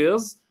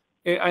carriers,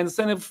 I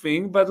understand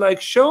everything, but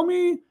like show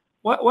me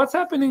what's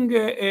happening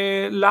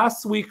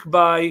last week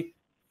by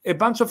a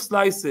bunch of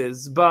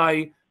slices,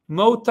 by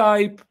mode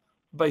type,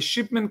 by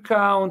shipment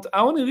count.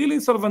 I want to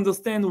really sort of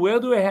understand where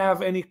do I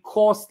have any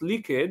cost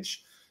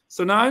leakage.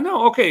 So now I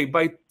know, okay,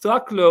 by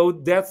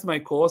truckload, that's my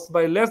cost.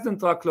 By less than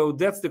truckload,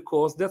 that's the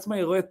cost. That's my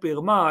rate per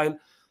mile.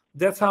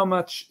 That's how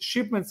much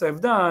shipments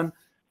I've done.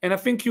 And I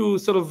think you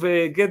sort of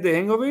get the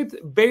hang of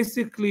it.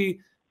 Basically,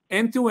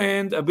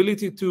 end-to-end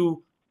ability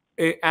to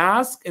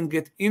ask and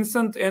get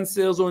instant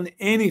answers on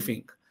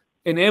anything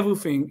and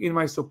everything in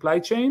my supply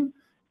chain.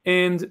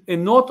 And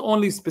not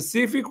only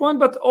specific one,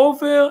 but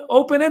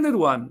open-ended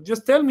one.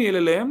 Just tell me,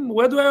 LLM,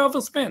 where do I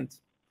overspend?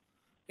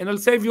 And I'll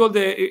save you all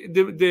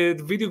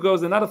the video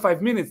goes another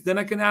 5 minutes. Then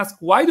I can ask,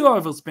 why do I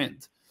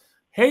overspend?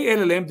 Hey,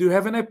 LLM, do you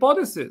have an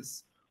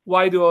hypothesis?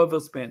 Why do I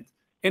overspend?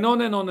 And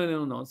on and on and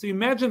on and on. So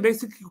imagine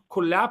basically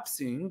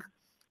collapsing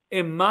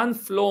a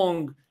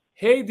month-long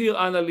hey, dear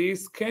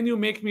analyst, can you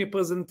make me a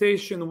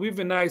presentation with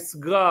a nice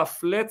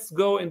graph? Let's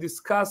go and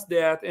discuss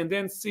that and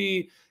then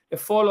see a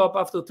follow-up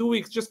after 2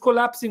 weeks, just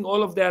collapsing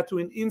all of that to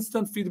an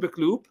instant feedback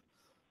loop,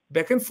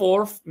 back and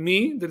forth,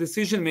 me, the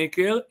decision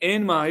maker,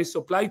 and my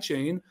supply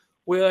chain,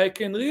 where I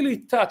can really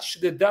touch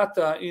the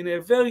data in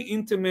a very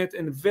intimate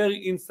and very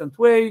instant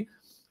way.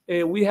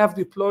 We have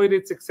deployed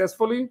it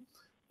successfully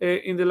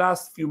in the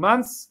last few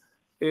months.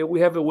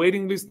 We have a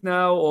waiting list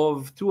now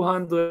of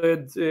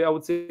 200, I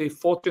would say,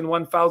 Fortune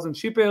 1000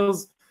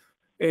 shippers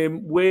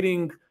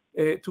waiting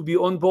to be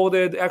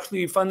onboarded.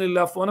 Actually, funnily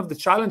enough, one of the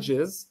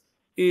challenges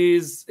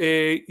is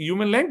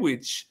human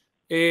language.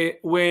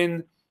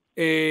 When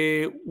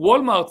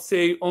Walmart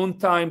say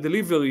on-time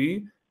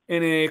delivery,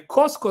 and a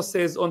Costco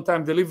says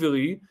on-time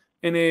delivery,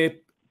 and a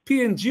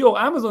P&G or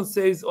Amazon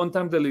says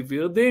on-time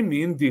delivery, they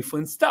mean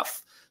different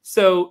stuff.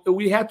 So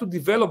we had to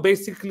develop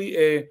basically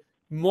a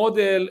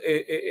model,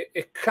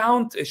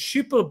 a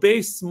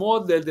shipper-based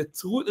model that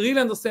really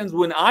understands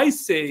when I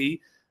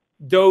say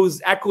those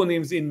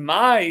acronyms in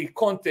my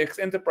context,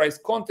 enterprise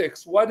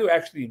context, what do I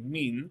actually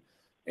mean?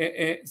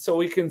 So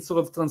we can sort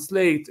of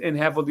translate and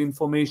have all the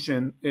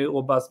information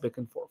robust back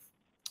and forth.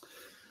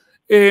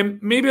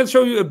 Maybe I'll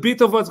show you a bit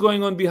of what's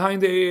going on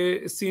behind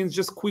the scenes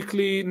just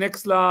quickly.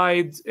 Next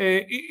slide.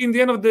 In the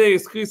end of the day,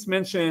 as Chris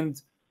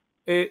mentioned,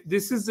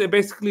 this is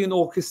basically an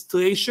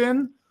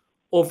orchestration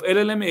of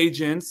LLM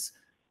agents.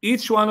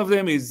 Each one of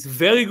them is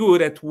very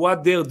good at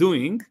what they're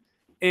doing,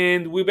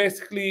 and we're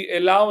basically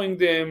allowing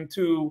them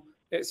to,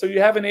 so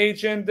you have an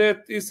agent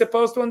that is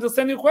supposed to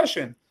understand your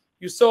question.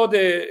 You saw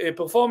the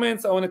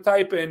performance, I want to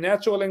type a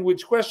natural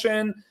language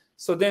question,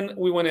 so then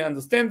we want to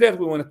understand that,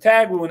 we want to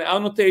tag, we want to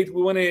annotate,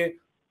 we want to,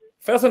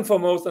 first and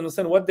foremost,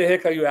 understand what the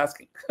heck are you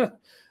asking.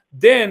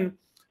 Then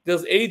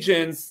there's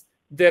agents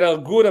that are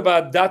good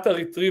about data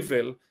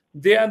retrieval.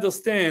 They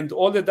understand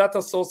all the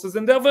data sources,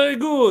 and they're very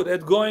good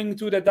at going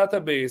to the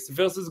database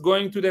versus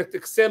going to that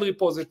Excel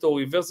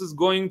repository versus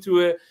going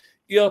to a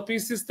ERP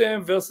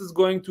system versus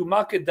going to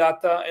market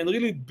data and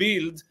really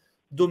build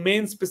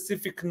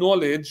domain-specific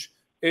knowledge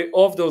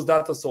of those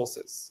data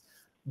sources.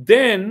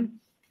 Then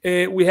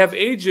we have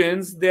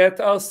agents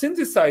that are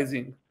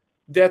synthesizing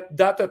that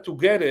data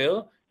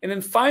together. And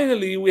then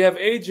finally, we have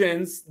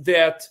agents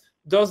that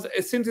does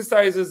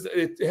synthesizes,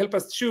 help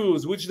us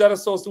choose which data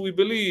source do we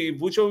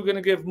believe, which are we going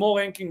to give more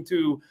ranking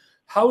to,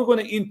 how we're going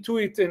to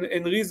intuit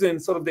and reason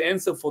sort of the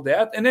answer for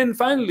that. And then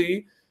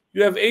finally,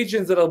 you have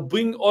agents that are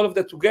bringing all of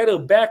that together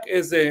back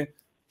as a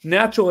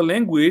natural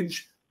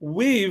language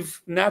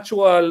with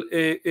natural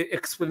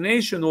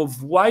explanation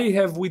of why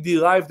have we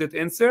derived that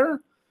answer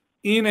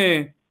in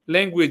a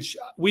language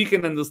we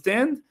can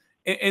understand,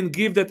 and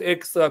give that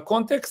extra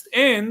context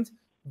and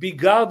be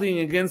guarding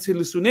against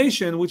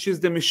hallucination, which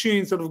is the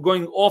machine sort of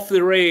going off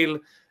the rail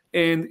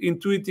and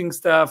intuiting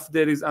stuff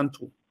that is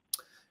untrue.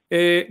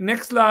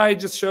 Next slide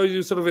just shows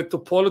you sort of a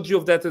topology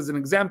of that as an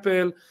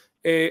example.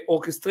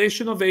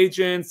 Orchestration of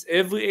agents.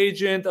 Every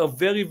agent are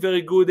very,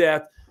 very good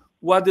at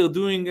what they're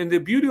doing. And the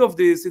beauty of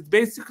this, it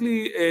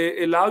basically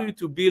allows you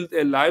to build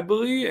a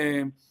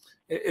library,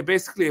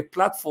 basically a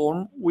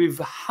platform with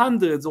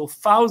hundreds or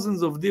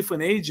thousands of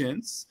different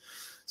agents.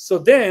 So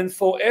then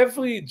for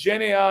every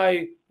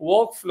GenAI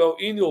workflow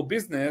in your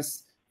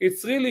business,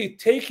 it's really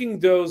taking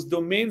those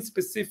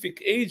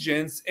domain-specific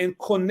agents and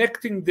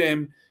connecting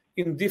them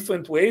in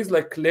different ways,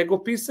 like Lego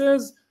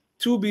pieces,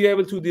 to be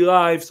able to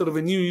derive sort of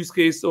a new use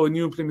case or a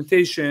new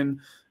implementation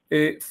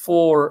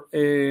for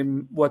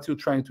what you're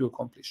trying to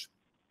accomplish.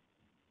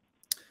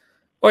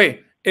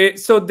 Okay,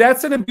 so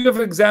that's a bit of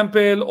an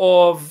example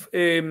of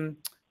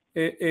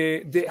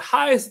the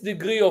highest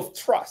degree of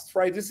trust,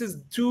 right? This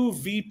is 2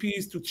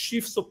 VPs to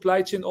chief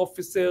supply chain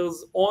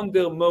officers on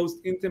their most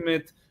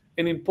intimate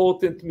and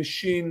important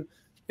machine,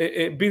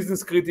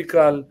 business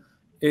critical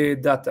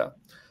data.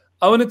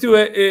 I wanted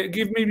to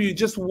give maybe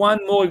just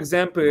one more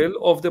example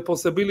of the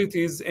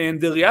possibilities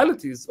and the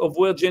realities of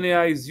where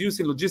GenAI is used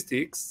in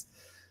logistics.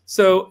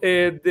 So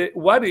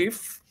what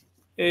if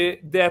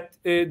that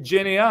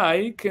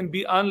GenAI can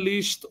be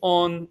unleashed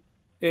on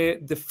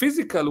the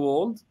physical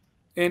world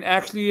and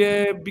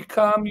actually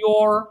become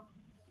your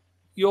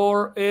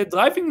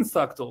driving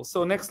instructor?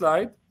 So next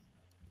slide.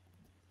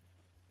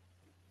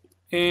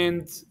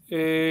 And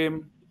I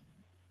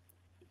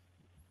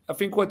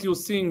think what you're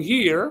seeing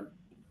here,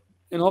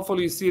 and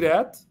hopefully you see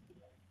that,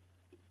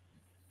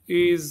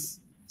 is,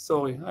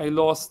 sorry, I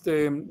lost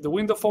the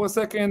window for a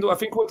second. I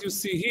think what you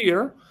see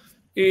here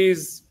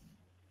is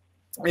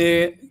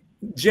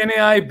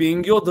GenAI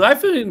being your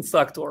driver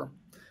instructor.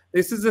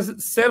 This is a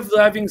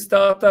self-driving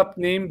startup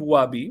named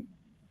Wabi.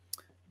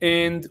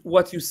 And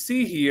what you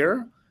see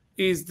here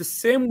is the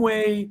same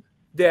way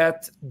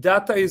that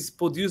data is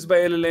produced by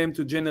LLM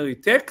to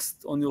generate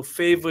text on your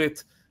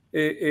favorite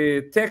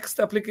text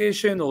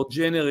application, or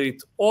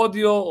generate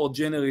audio, or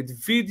generate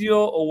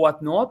video, or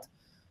whatnot.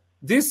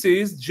 This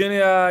is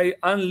GenAI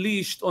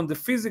unleashed on the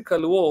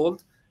physical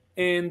world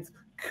and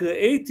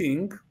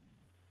creating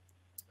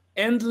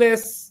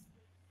endless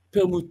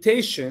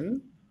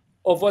permutation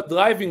of what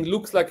driving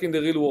looks like in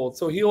the real world.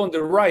 So here on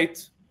the right,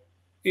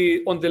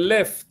 on the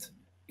left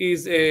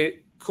is a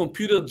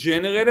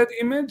computer-generated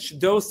image.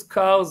 Those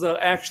cars are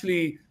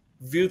actually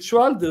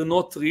virtual, they're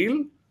not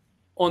real.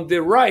 On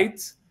the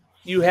right,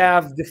 you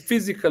have the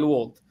physical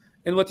world.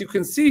 And what you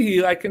can see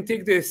here, I can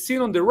take the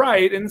scene on the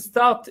right and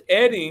start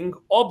adding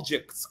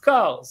objects,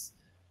 cars,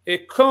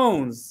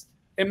 cones,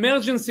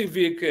 emergency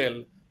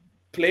vehicle,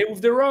 play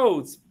with the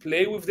roads,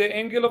 play with the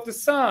angle of the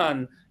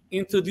sun,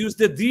 introduce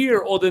the deer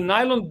or the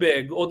nylon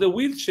bag or the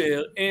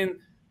wheelchair, and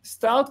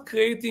start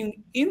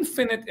creating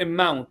infinite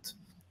amount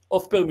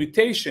of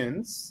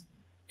permutations.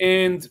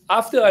 And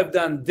after I've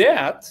done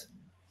that,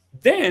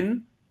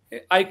 then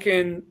I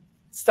can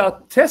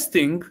start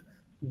testing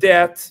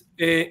that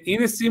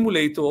in a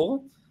simulator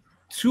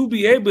to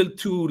be able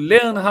to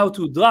learn how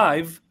to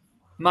drive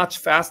much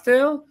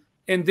faster,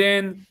 and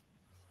then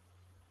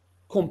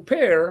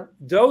compare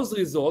those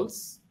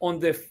results on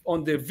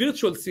the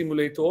virtual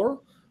simulator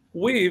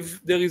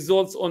with the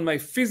results on my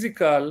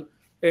physical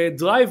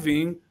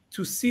driving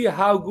to see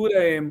how good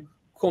I am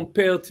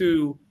compared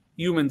to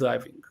human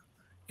driving.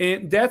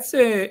 And that's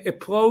an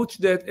approach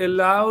that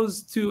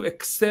allows to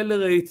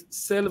accelerate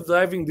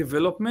self-driving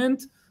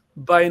development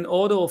by an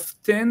order of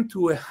 10 to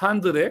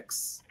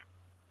 100x,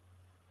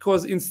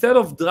 because instead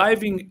of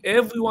driving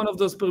every one of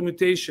those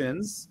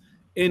permutations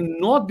and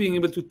not being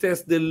able to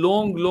test the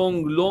long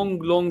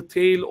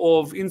tail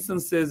of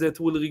instances that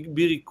will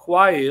be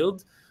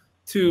required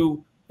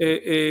to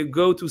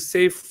go to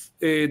safe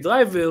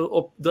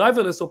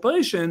driverless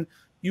operation,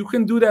 you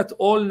can do that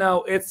all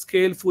now at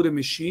scale through the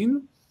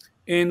machine.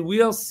 And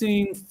we are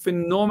seeing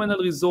phenomenal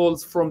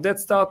results from that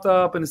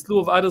startup and a slew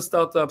of other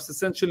startups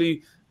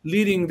essentially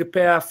leading the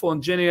path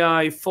on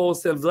GenAI for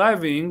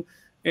self-driving.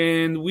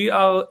 And we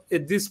are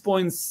at this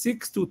point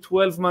 6 to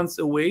 12 months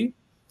away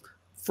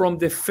from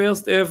the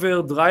first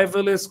ever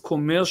driverless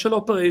commercial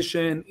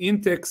operation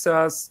in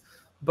Texas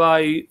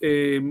by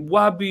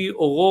Wabi,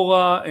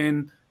 Aurora,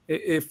 and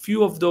a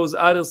few of those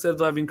other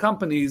self-driving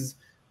companies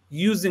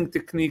using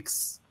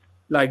techniques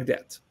like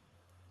that.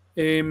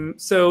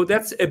 So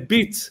that's a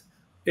bit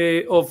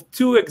of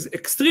two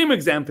extreme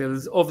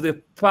examples of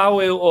the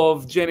power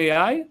of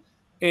GenAI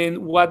and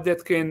what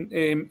that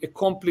can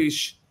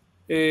accomplish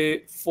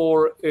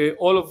for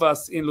all of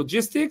us in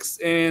logistics.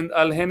 And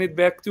I'll hand it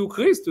back to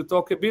Chris to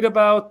talk a bit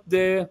about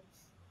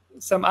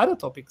some other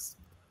topics.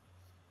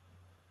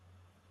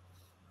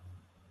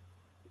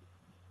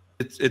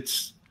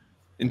 It's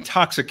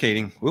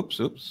intoxicating. Oops.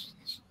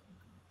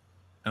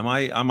 I'm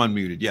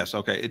unmuted? Yes.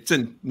 Okay. It's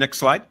in next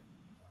slide.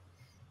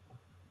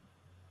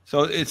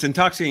 So it's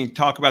intoxicating to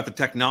talk about the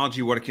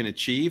technology, what it can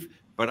achieve,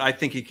 but I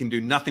think it can do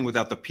nothing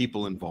without the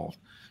people involved.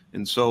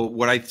 And so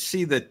what I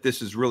see that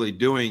this is really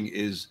doing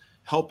is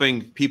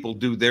helping people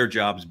do their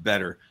jobs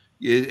better.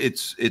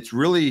 It's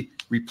really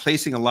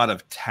replacing a lot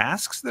of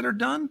tasks that are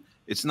done.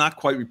 It's not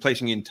quite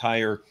replacing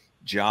entire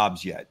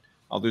jobs yet.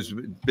 There's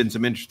been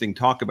some interesting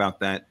talk about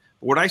that.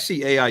 But what I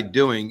see AI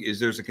doing is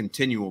there's a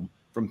continuum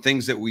from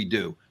things that we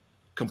do,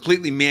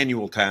 completely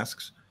manual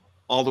tasks,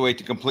 all the way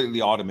to completely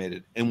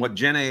automated. And what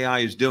Gen AI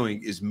is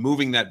doing is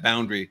moving that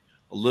boundary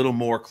a little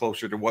more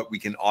closer to what we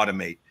can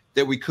automate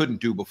that we couldn't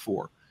do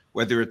before.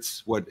 Whether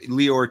it's what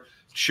Lior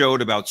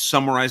showed about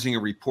summarizing a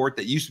report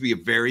that used to be a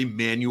very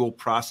manual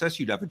process.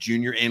 You'd have a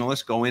junior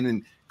analyst go in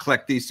and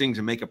collect these things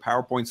and make a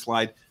PowerPoint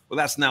slide. Well,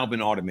 that's now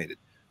been automated.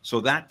 So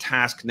that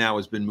task now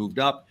has been moved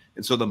up.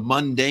 And so the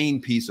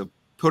mundane piece of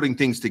putting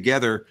things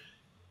together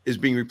is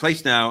being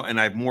replaced now.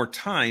 And I have more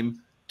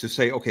time to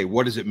say, okay,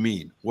 what does it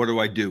mean? What do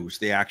I do? It's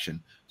the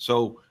action.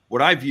 So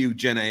what I view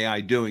Gen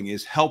AI doing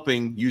is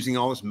helping, using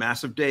all this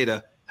massive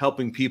data,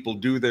 helping people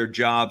do their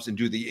jobs and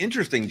do the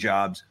interesting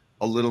jobs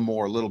a little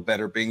more, a little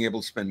better, being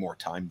able to spend more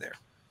time there.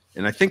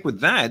 And I think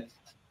with that,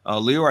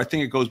 Lior, I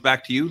think it goes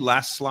back to you.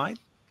 Last slide.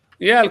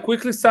 Yeah, I'll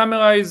quickly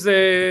summarize.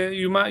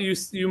 You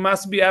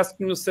must be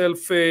asking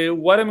yourself,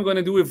 what am I going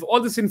to do with all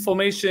this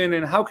information,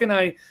 and how can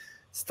I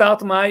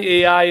start my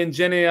AI and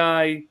Gen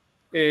AI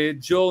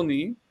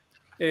journey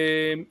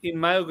in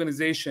my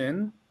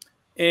organization?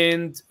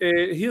 And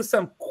here's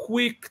some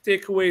quick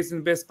takeaways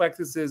and best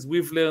practices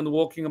we've learned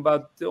working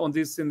on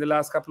this in the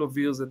last couple of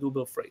years at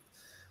Uber Freight.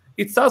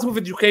 It starts with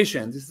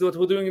education. This is what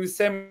we're doing in this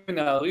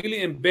seminar. Really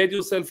embed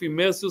yourself,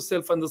 immerse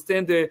yourself,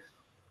 understand the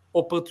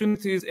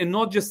opportunities, and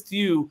not just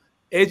you.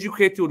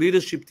 Educate your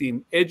leadership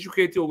team,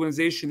 educate your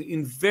organization,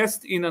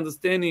 invest in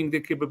understanding the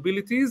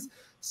capabilities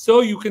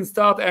so you can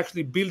start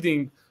actually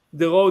building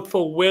the road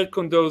for where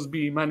can those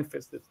be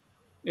manifested.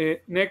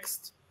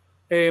 Next,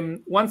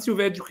 once you've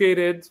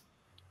educated,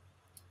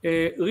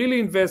 really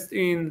invest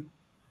in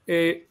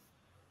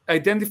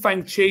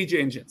identifying change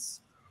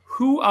agents.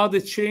 Who are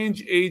the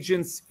change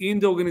agents in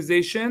the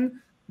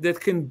organization that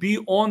can be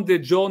on the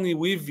journey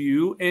with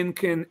you and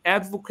can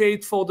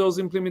advocate for those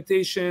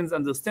implementations,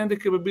 understand the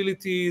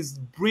capabilities,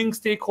 bring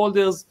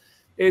stakeholders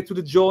to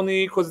the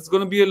journey, because it's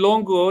going to be a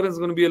long road, and it's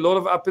going to be a lot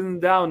of up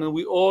and down, and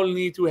we all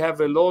need to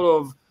have a lot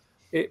of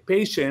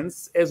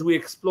patience as we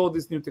explore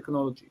this new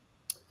technology.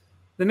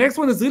 The next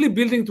one is really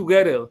building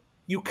together.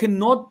 you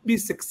cannot be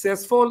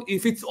successful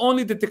if it's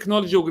only the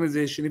technology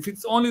organization, if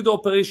it's only the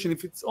operation,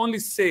 if it's only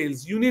sales.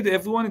 You need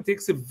everyone. It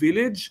takes a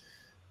village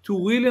to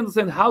really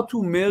understand how to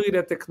marry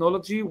that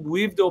technology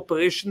with the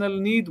operational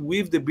need,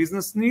 with the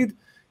business need.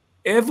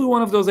 Every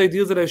one of those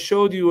ideas that I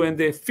showed you and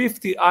the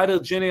 50 other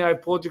Gen AI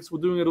projects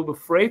we're doing at Uber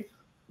Freight,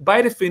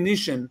 by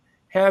definition,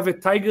 have a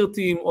tiger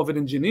team of an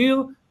engineer,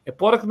 a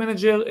product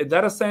manager, a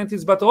data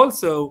scientist, but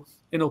also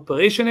an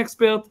operation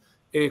expert,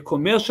 a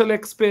commercial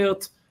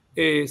expert,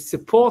 a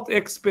support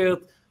expert,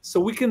 so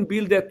we can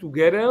build that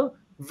together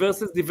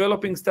versus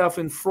developing stuff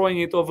and throwing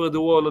it over the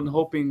wall and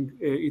hoping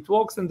it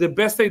works. And the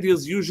best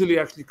ideas usually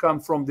actually come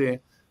from the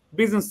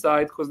business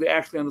side because they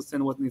actually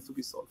understand what needs to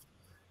be solved.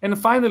 And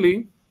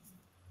finally,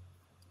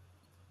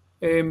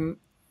 in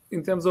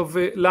terms of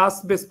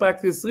last best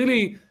practice,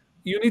 really,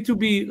 you need to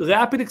be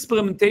rapid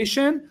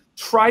experimentation,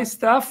 try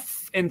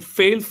stuff and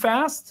fail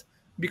fast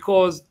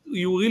because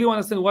you really want to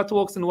understand what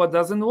works and what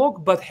doesn't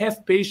work, but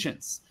have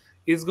patience.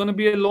 It's going to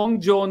be a long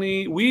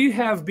journey. We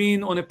have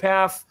been on a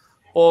path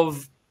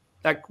of,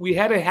 like, we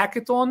had a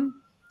hackathon,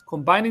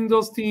 combining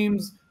those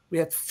teams. We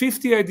had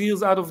 50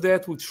 ideas out of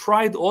that. We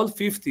tried all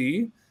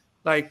 50,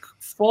 like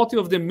 40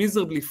 of them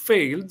miserably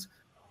failed.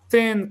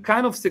 10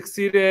 kind of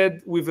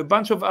succeeded with a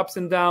bunch of ups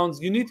and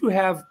downs. You need to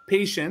have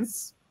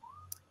patience,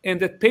 and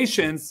that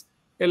patience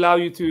allow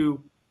you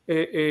to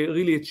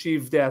really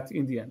achieve that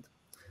in the end.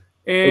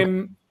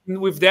 And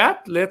with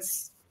that,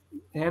 let's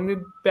hand it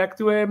back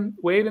to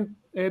Wade and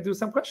do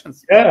some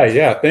questions.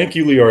 Yeah. Thank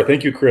you, Lior.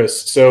 Thank you,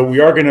 Chris. So we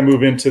are going to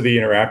move into the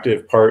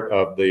interactive part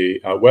of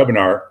the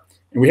webinar,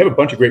 and we have a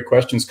bunch of great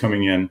questions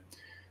coming in.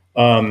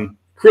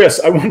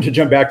 Chris, I wanted to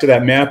jump back to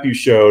that map you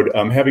showed.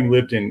 Having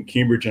lived in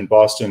Cambridge and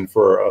Boston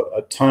for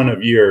a ton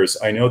of years,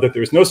 I know that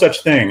there's no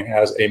such thing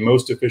as a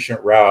most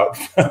efficient route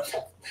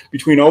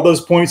between all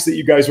those points that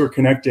you guys were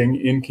connecting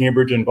in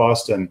Cambridge and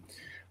Boston.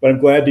 But I'm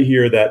glad to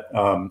hear that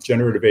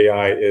generative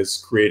AI is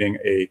creating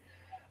a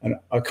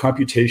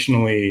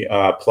computationally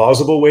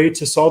plausible way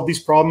to solve these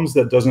problems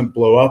that doesn't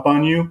blow up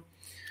on you.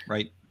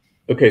 Right.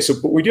 Okay, so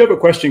but we do have a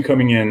question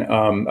coming in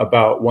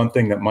about one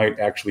thing that might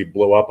actually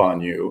blow up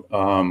on you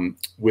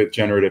with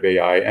generative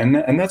AI,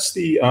 and that's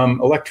the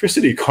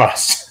electricity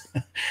costs.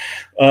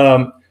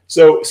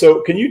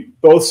 So can you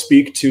both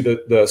speak to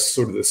the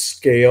sort of the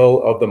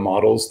scale of the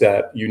models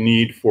that you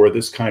need for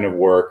this kind of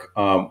work?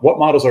 What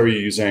models are you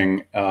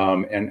using,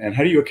 and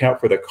how do you account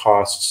for the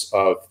costs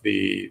of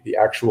the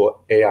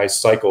actual AI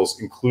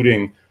cycles,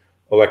 including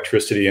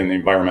electricity and the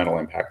environmental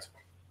impact?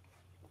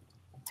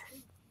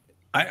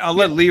 I'll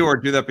let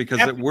Lior do that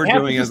because we're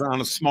doing it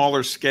on a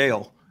smaller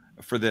scale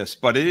for this,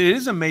 but it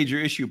is a major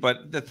issue.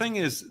 But the thing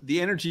is, the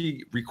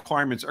energy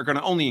requirements are going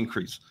to only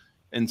increase.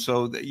 And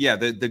so,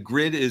 the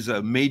grid is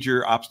a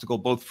major obstacle,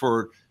 both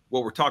for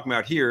what we're talking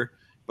about here,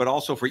 but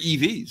also for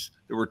EVs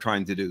that we're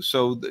trying to do.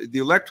 So the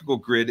electrical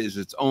grid is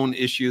its own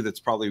issue that's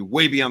probably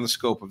way beyond the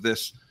scope of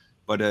this.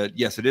 But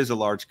yes, it is a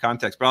large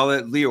context. But I'll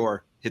let Lior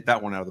hit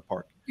that one out of the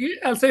park. Yeah,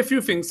 I'll say a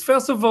few things.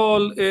 First of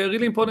all,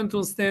 really important to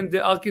understand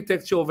the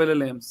architecture of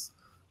LLMs.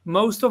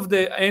 Most of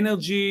the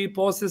energy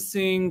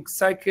processing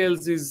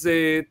cycles is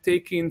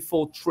taken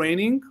for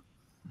training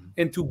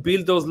and to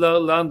build those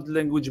large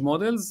language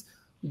models.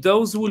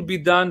 Those will be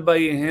done by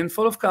a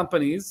handful of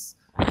companies,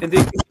 and they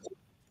can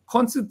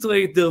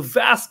concentrate their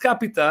vast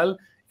capital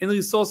and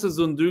resources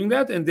on doing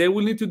that, and they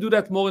will need to do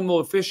that more and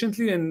more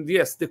efficiently. And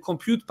yes, the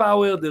compute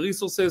power, the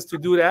resources to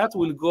do that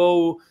will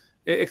go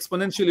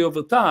exponentially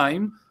over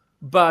time,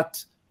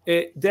 but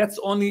that's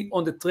only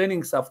on the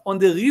training stuff. On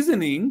the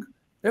reasoning,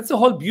 that's the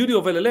whole beauty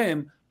of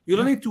LLM. You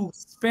don't need to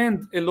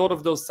spend a lot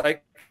of those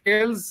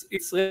cycles.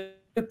 It's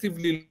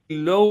relatively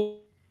low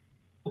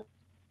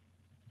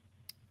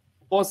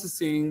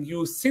processing.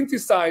 You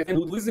synthesize and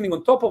do reasoning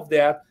on top of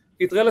that.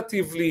 It's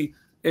relatively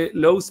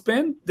low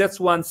spend. That's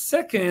 1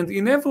 second.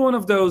 In every one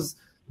of those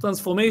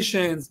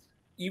transformations,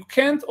 you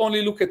can't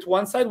only look at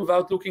one side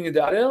without looking at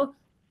the other.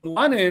 On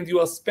one end, you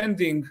are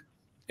spending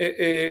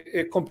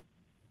a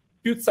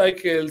compute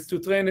cycles to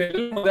train a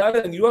little on the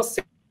other, and you are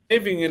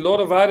saving a lot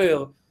of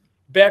other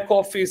back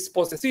office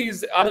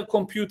processes, other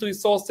compute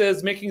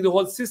resources, making the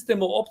whole system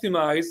more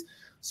optimized.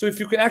 So if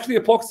you can actually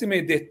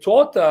approximate the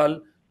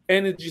total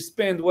energy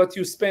spend, what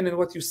you spend and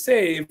what you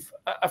save,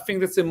 I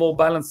think that's a more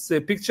balanced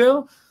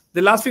picture.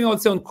 The last thing I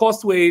would say on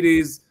cost weight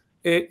is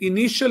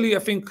initially, I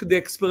think the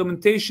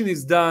experimentation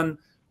is done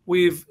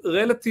with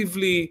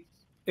relatively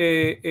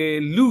a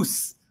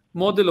loose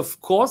model of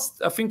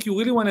cost. I think you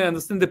really want to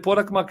understand the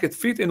product market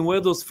fit and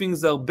where those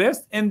things are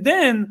best. And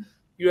then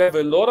you have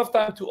a lot of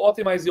time to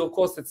optimize your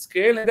cost at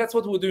scale. And that's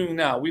what we're doing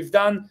now. We've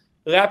done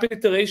rapid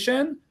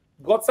iteration,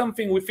 got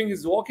something we think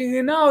is working,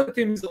 and now the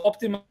team is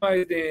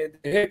optimize the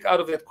heck out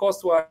of that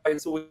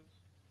cost-wise so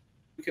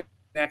we can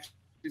actually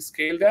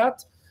scale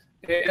that.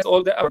 That's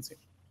all that I would say.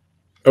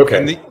 Okay.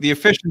 And the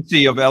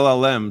efficiency of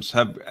LLMs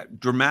have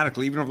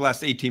dramatically, even over the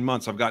last 18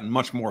 months, have gotten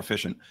much more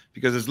efficient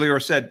because, as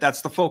Lior said,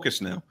 that's the focus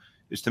now,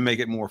 is to make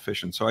it more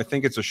efficient. So I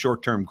think it's a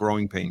short-term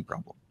growing pain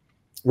problem.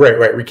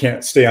 Right. We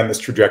can't stay on this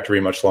trajectory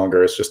much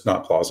longer. It's just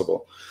not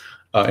plausible.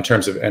 in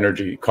terms of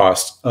energy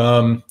cost.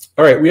 All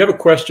right, we have a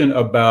question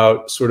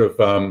about sort of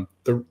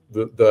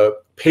the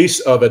pace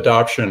of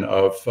adoption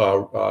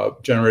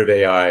of generative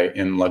AI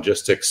in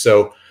logistics.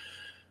 So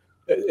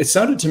it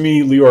sounded to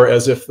me, Lior,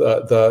 as if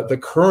the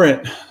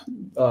current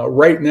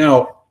right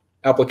now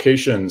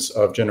applications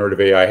of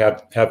generative AI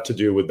have to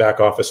do with back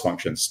office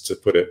functions, to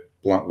put it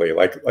bluntly.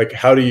 Like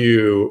how do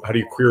you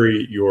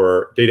query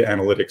your data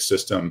analytics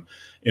system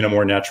in a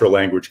more natural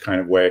language kind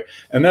of way?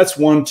 And that's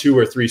 1, 2,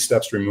 or 3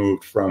 steps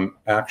removed from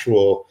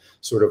actual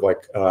sort of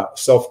like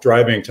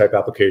self-driving type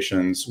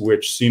applications,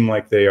 which seem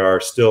like they are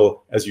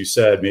still, as you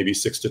said, maybe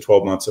 6 to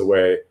 12 months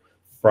away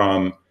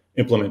from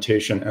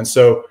implementation. And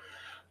so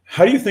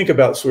how do you think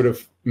about sort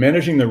of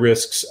managing the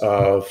risks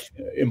of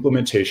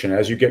implementation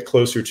as you get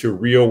closer to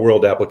real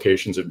world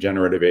applications of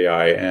generative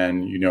AI?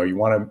 And, you know, you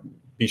want to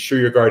be sure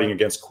you're guarding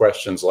against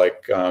questions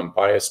like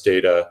biased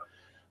data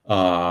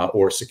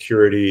or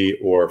security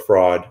or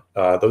fraud,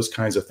 those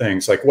kinds of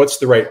things. Like, what's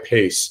the right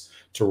pace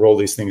to roll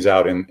these things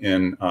out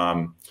in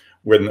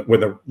when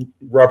the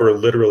rubber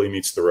literally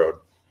meets the road?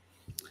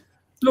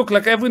 Look,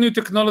 like every new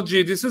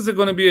technology, this is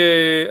going to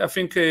be, I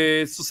think,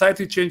 a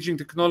society-changing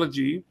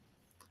technology.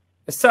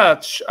 As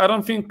such, I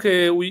don't think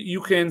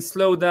you can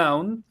slow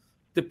down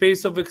the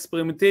pace of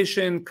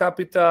experimentation,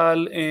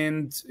 capital,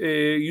 and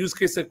use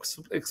case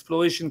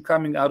exploration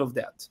coming out of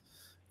that.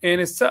 And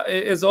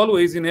as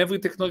always, in every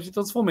technology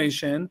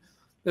transformation,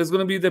 there's going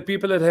to be the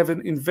people that have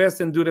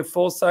invest and do the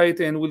foresight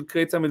and will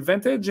create some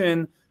advantage,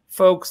 and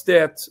folks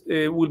that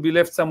will be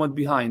left somewhat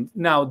behind.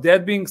 Now,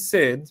 that being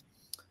said,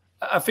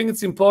 I think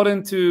it's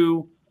important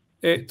to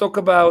talk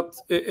about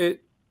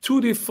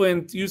 2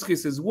 different use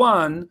cases.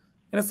 One,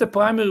 and that's the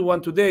primary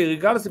one today,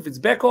 regardless if it's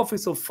back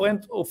office or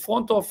front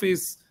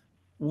office,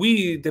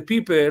 we, the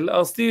people,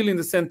 are still in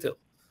the center.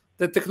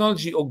 The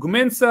technology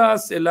augments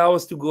us,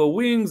 allows us to grow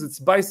wings. It's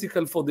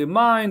bicycle for the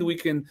mind. We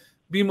can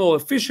be more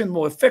efficient,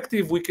 more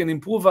effective. We can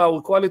improve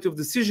our quality of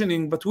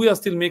decisioning, but we are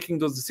still making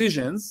those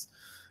decisions.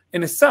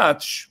 And as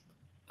such,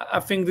 I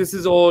think this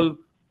is all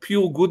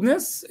pure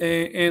goodness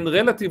and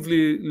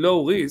relatively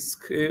low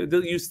risk.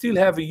 You still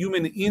have a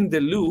human in the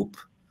loop,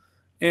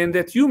 and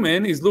that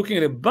human is looking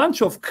at a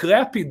bunch of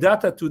crappy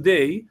data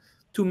today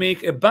to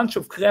make a bunch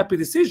of crappy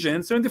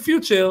decisions. So in the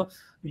future,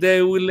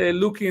 they will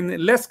look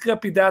in less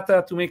crappy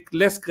data to make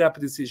less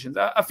crappy decisions.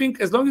 I think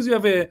as long as you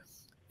have a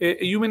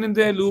human in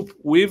the loop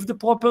with the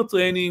proper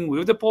training,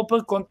 with the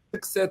proper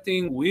context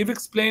setting, with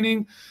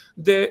explaining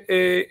the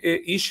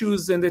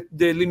issues and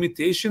the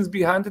limitations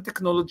behind the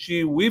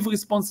technology, with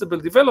responsible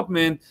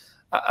development,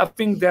 I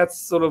think that's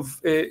sort of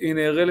in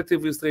a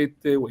relatively straight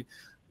way.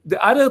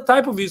 The other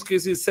type of use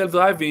case is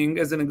self-driving,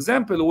 as an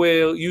example,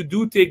 where you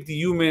do take the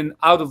human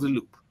out of the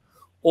loop.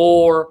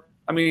 Or,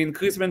 I mean,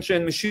 Chris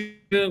mentioned machine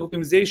learning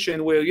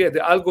optimization, where, yeah, the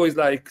algo is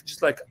like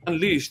just like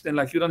unleashed, and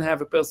like you don't have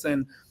a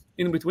person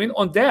in between.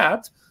 On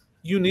that,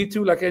 you need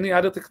to, like any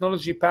other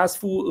technology, pass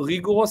through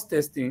rigorous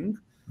testing.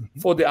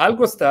 For the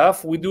algo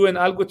stuff, we do an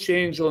algo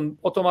change on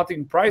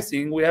automatic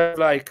pricing. We have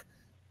like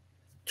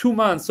 2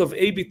 months of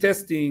A/B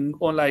testing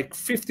on like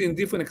 15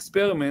 different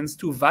experiments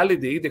to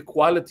validate the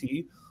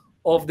quality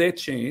of that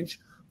change.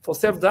 For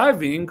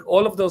self-driving,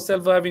 all of those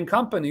self-driving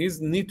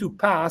companies need to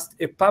pass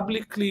a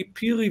publicly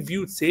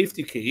peer-reviewed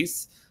safety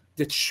case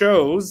that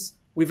shows,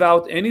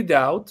 without any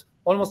doubt,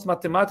 almost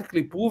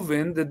mathematically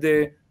proven, that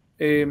the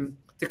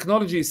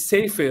technology is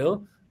safer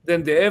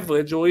than the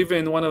average or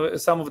even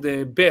some of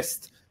the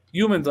best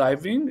human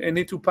driving, and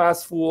need to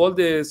pass through all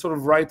the sort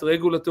of right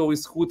regulatory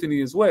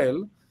scrutiny as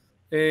well.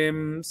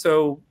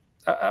 So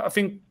I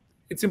think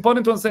it's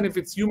important to understand if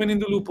it's human in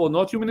the loop or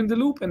not human in the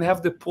loop, and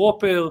have the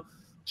proper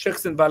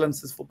checks and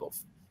balances for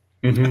both.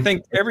 I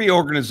think every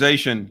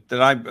organization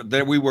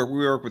that we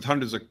work with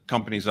hundreds of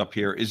companies up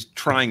here is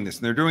trying this,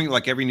 and they're doing it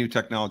like every new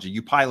technology.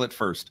 You pilot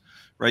first,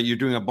 right? You're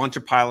doing a bunch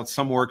of pilots.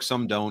 Some work,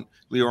 some don't.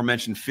 Lior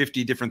mentioned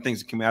 50 different things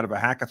that come out of a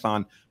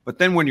hackathon. But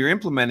then when you're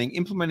implementing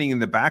in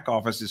the back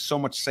office is so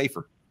much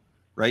safer,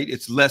 right?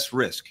 It's less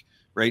risk,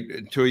 right?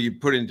 Until you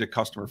put it into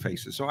customer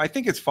faces. So I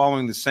think it's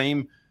following the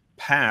same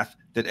path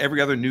that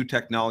every other new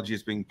technology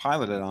is being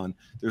piloted on.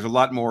 There's a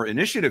lot more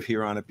initiative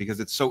here on it because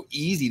it's so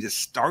easy to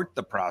start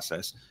the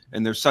process,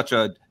 and there's such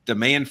a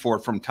demand for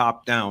it from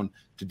top down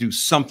to do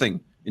something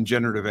in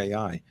generative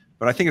AI.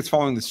 But I think it's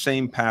following the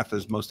same path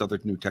as most other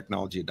new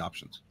technology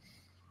adoptions.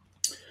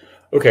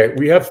 Okay,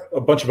 we have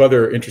a bunch of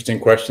other interesting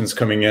questions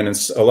coming in,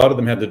 and a lot of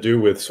them had to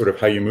do with sort of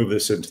how you move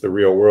this into the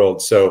real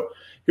world. So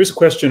here's a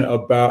question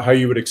about how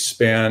you would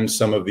expand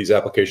some of these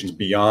applications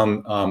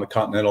beyond the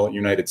continental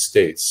United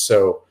States.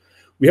 So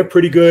we have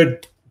pretty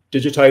good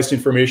digitized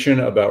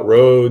information about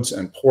roads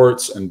and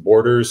ports and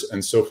borders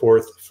and so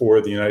forth for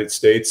the United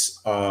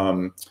States.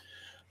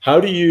 How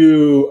do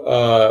you,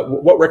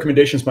 what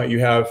recommendations might you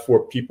have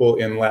for people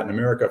in Latin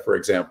America, for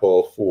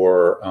example,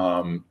 for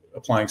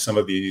applying some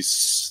of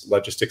these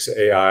logistics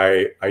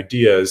AI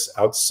ideas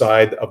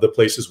outside of the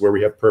places where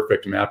we have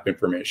perfect map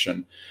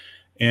information?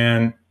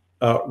 And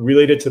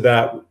related to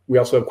that, we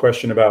also have a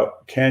question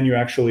about, can you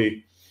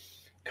actually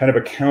kind of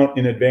account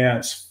in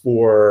advance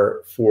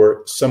for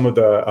some of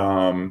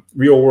the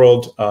real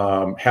world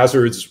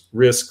hazards,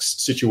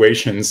 risks,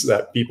 situations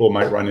that people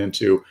might run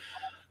into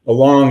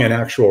along an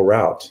actual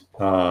route.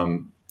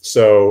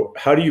 So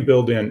how do you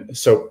build in?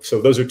 So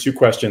those are two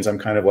questions. I'm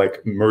kind of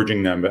like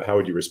merging them, but how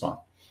would you respond?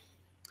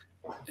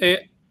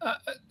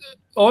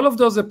 All of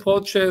those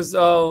approaches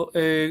are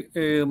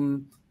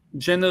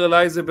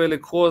generalizable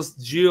across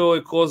geo,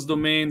 across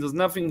domain. There's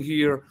nothing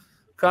here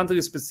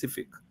country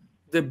specific.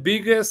 The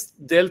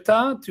biggest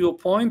delta, to your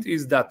point,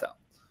 is data.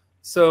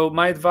 So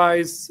my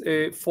advice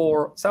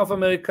for South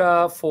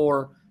America,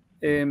 for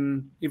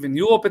even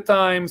Europe at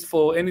times,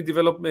 for any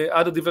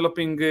other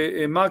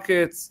developing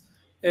markets,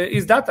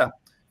 is data.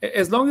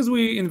 As long as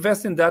we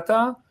invest in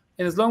data,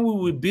 and as long as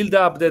we build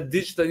up that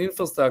digital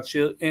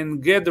infrastructure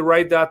and get the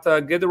right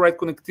data, get the right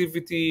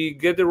connectivity,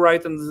 get the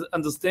right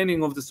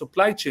understanding of the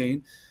supply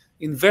chain,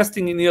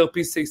 investing in ERP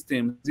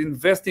systems,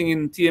 investing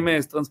in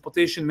TMS,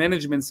 transportation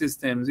management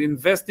systems,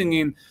 investing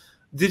in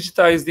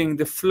digitizing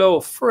the flow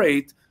of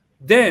freight,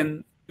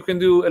 then you can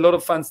do a lot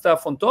of fun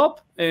stuff on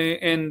top,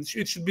 and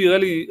it should be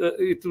really,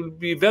 it will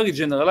be very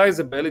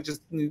generalizable. It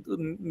just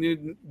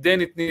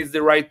then it needs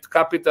the right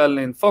capital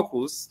and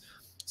focus.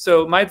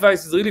 So my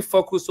advice is really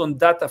focus on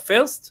data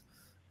first,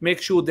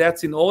 make sure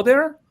that's in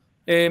order,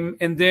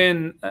 and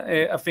then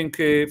I think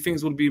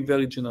things will be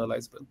very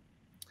generalizable.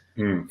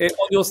 On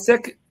your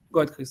second,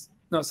 go ahead, Chris.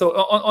 No, so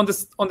on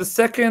the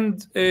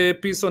second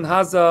piece on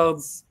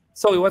hazards.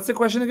 Sorry, what's the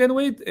question again,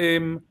 Wade?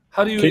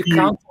 How do you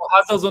account for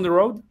hazards on the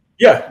road?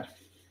 Yeah.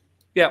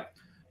 Yeah.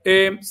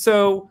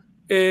 So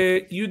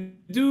you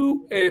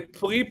do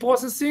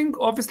pre-processing,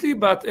 obviously,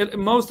 but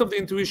most of the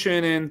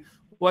intuition and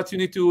what you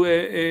need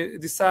to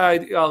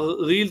decide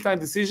are real-time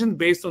decisions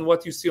based on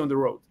what you see on the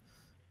road.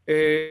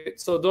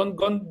 So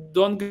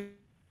don't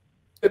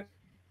get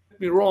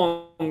me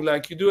wrong.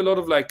 Like you do a lot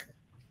of like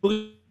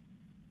to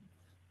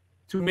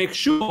make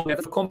sure that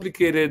it's a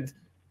complicated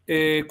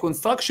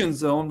construction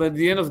zone. But at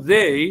the end of the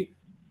day,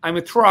 I'm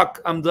a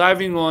truck. I'm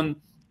driving on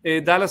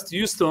Dallas to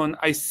Houston.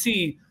 I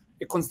see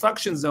a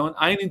construction zone.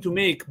 I need to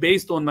make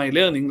based on my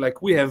learning,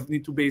 like we have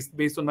need to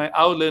based on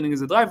our learning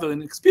as a driver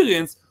and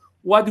experience.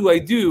 What do I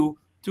do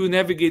to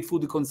navigate through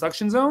the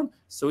construction zone?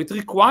 So it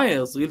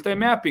requires real-time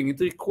mapping. It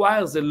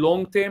requires a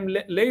long-term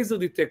laser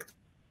detector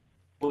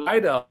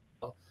LiDAR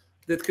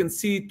that can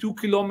see 2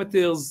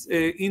 kilometers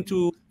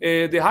into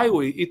the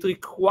highway. It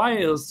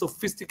requires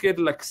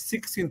sophisticated, like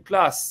 16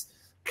 plus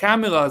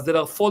cameras that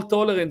are fault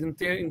tolerant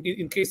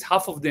in case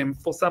half of them,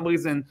 for some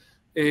reason,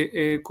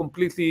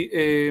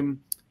 completely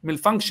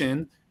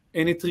malfunction.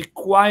 And it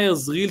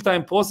requires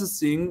real-time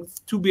processing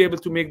to be able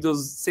to make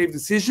those safe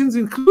decisions,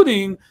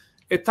 including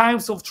at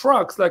times of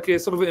trucks, like a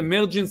sort of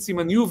emergency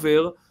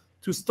maneuver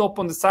to stop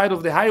on the side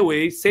of the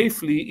highway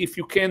safely if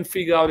you can't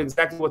figure out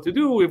exactly what to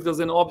do, if there's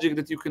an object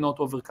that you cannot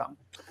overcome.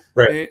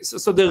 Right.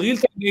 So the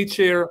real-time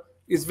nature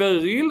is very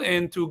real.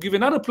 And to give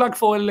another plug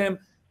for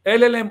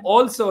LLM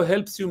also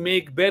helps you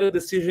make better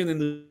decisions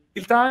in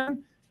real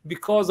time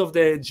because of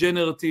the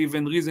generative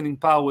and reasoning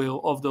power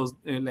of those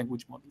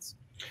language models.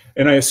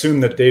 And I assume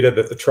that data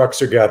that the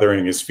trucks are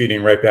gathering is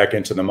feeding right back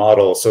into the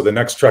model. So the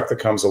next truck that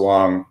comes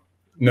along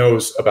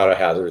knows about a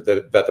hazard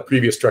that the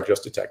previous truck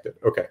just detected.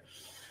 Okay.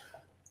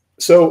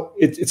 So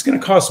it's going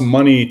to cost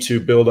money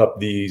to build up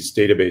these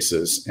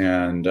databases.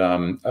 And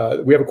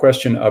we have a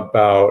question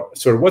about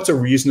sort of what's a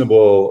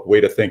reasonable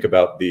way to think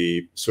about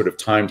the sort of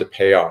time to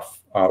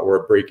payoff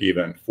or break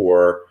even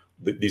for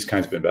these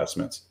kinds of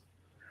investments?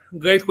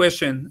 Great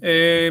question.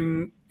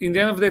 In the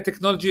end of the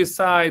technology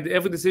aside,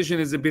 every decision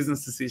is a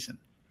business decision.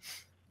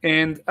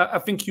 And I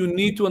think you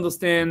need to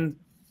understand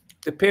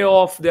the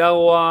payoff, the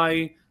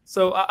ROI.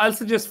 So I'll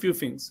suggest a few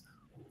things.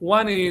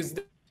 One is,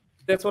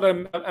 that's what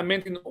I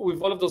meant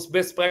with all of those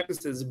best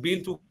practices,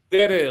 build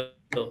together,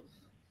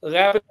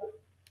 rapid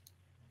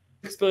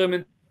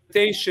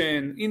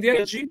experimentation in the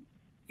energy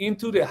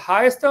into the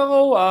highest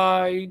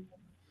ROI,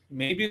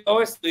 maybe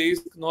lowest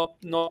risk,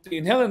 not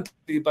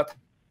inherently, but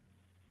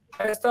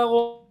highest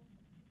ROI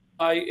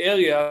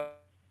areas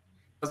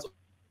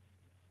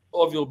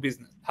of your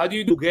business. How do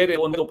you do get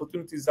it when the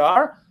opportunities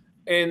are?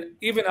 And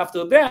even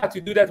after that,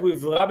 you do that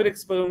with rapid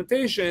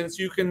experimentation,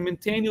 so you can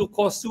maintain your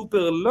cost super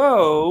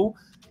low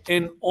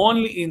and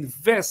only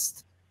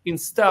invest in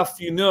stuff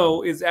you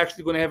know is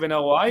actually going to have an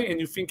ROI and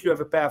you think you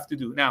have a path to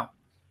do. Now,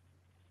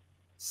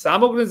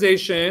 some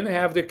organizations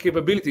have the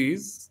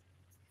capabilities,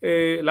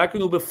 like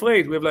in Uber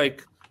Freight, we have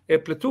like a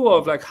plethora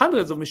of like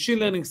hundreds of machine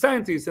learning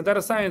scientists and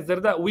data science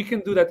that we can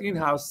do that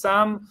in-house.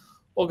 Some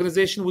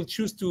organization will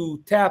choose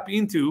to tap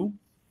into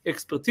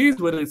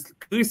expertise, whether it's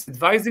Chris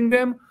advising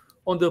them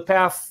on their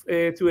path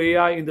to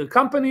AI in their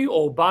company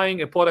or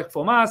buying a product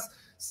from us.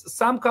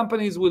 Some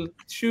companies will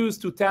choose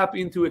to tap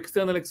into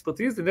external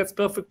expertise, and that's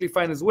perfectly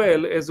fine as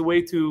well as a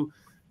way to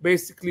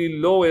basically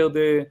lower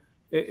the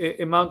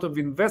amount of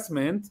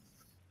investment.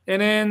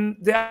 And then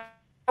the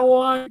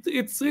ROI,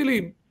 it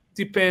really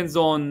depends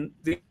on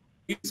the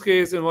use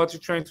case and what you're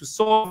trying to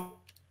solve.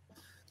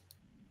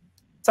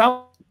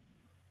 Some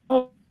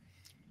of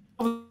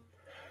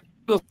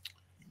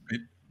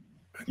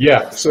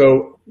Yeah,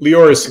 so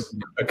Lior's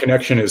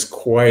connection is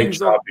quite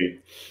choppy.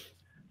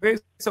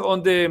 Okay, so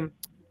on the,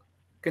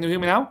 can you hear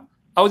me now?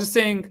 I was just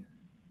saying,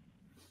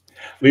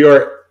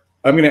 Lior,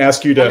 I'm going to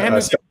ask you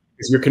to stop,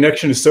 because your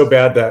connection is so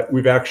bad that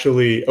we've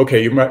actually,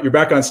 okay, you're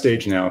back on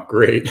stage now.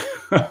 Great.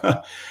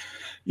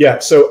 Yeah,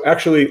 so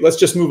actually, let's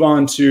just move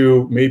on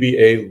to maybe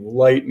a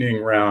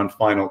lightning round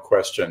final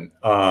question,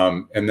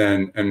 and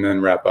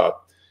then wrap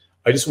up.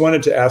 I just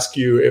wanted to ask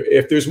you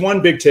if there's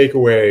one big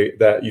takeaway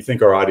that you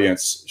think our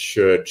audience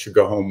should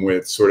go home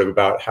with, sort of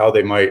about how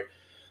they might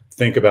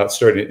think about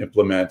starting to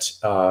implement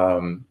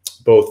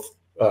both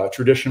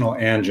traditional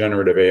and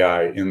generative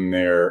AI in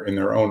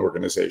their own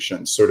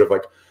organizations. Sort of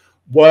like,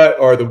 what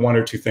are the one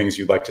or two things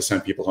you'd like to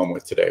send people home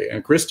with today?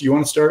 And Chris, do you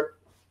want to start?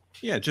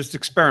 Yeah, just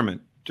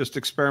experiment. Just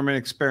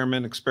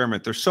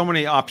experiment. There's so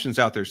many options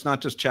out there. It's not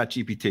just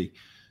ChatGPT.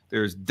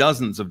 There's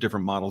dozens of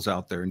different models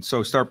out there. And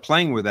so start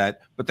playing with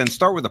that, but then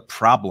start with a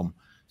problem.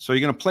 So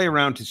you're going to play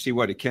around to see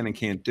what it can and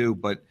can't do.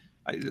 But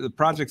the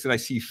projects that I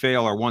see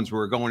fail are ones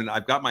where we're going,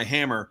 I've got my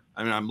hammer,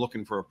 I'm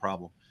looking for a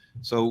problem.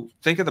 So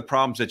think of the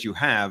problems that you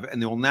have,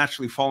 and they will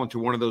naturally fall into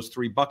one of those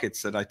three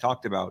buckets that I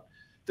talked about.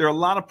 There are a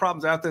lot of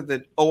problems out there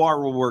that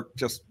OR will work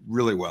just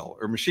really well,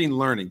 or machine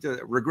learning,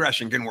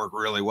 regression can work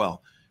really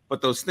well.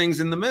 But those things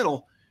in the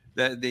middle,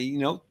 that they,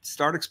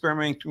 start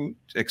experimenting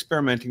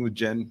with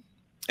Gen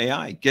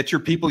AI. Get your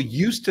people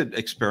used to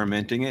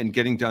experimenting and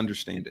getting to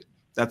understand it.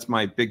 That's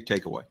my big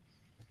takeaway.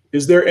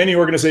 Is there any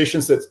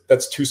organizations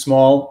that's too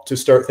small to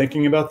start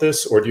thinking about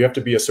this, or do you have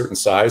to be a certain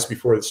size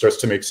before it starts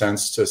to make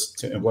sense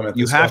to implement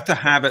this? You have to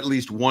have at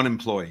least one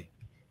employee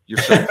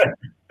yourself,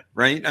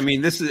 right? I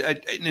mean, this is,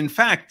 in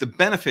fact, the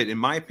benefit, in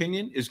my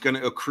opinion, is going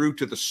to accrue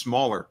to the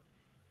smaller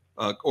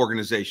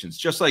organizations.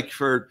 Just like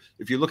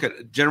if you look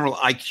at general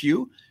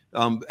IQ,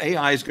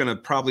 AI is going to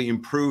probably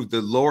improve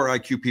the lower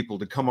IQ people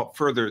to come up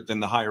further than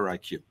the higher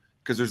IQ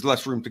because there's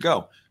less room to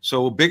go.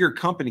 So a bigger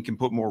company can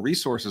put more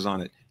resources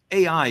on it.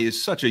 AI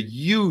is such a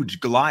huge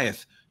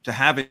Goliath to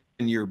have it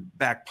in your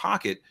back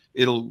pocket.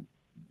 It'll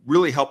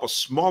really help a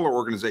smaller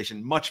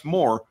organization much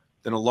more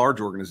than a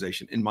large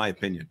organization, in my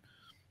opinion.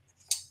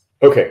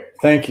 Okay,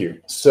 thank you.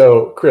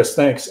 So Chris,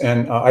 thanks.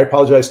 And I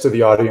apologize to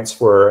the audience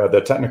for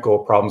the technical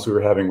problems we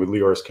were having with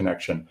Lior's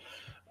connection.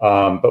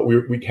 But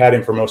we had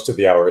him for most of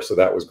the hour, so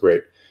that was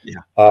great.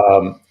 Yeah.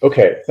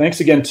 Okay,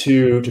 thanks again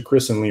to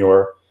Chris and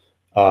Lior.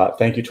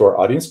 Thank you to our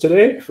audience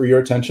today for your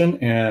attention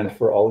and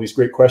for all these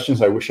great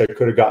questions. I wish I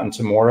could have gotten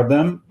to more of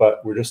them,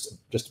 but we're just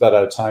about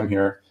out of time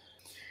here.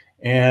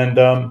 And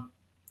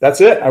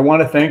that's it. I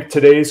want to thank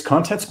today's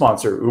content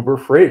sponsor, Uber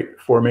Freight,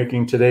 for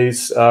making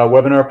today's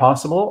webinar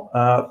possible.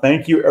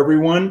 Thank you,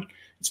 everyone.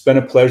 It's been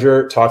a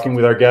pleasure talking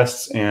with our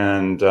guests,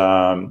 and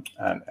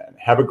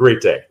have a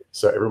great day.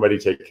 So everybody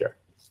take care.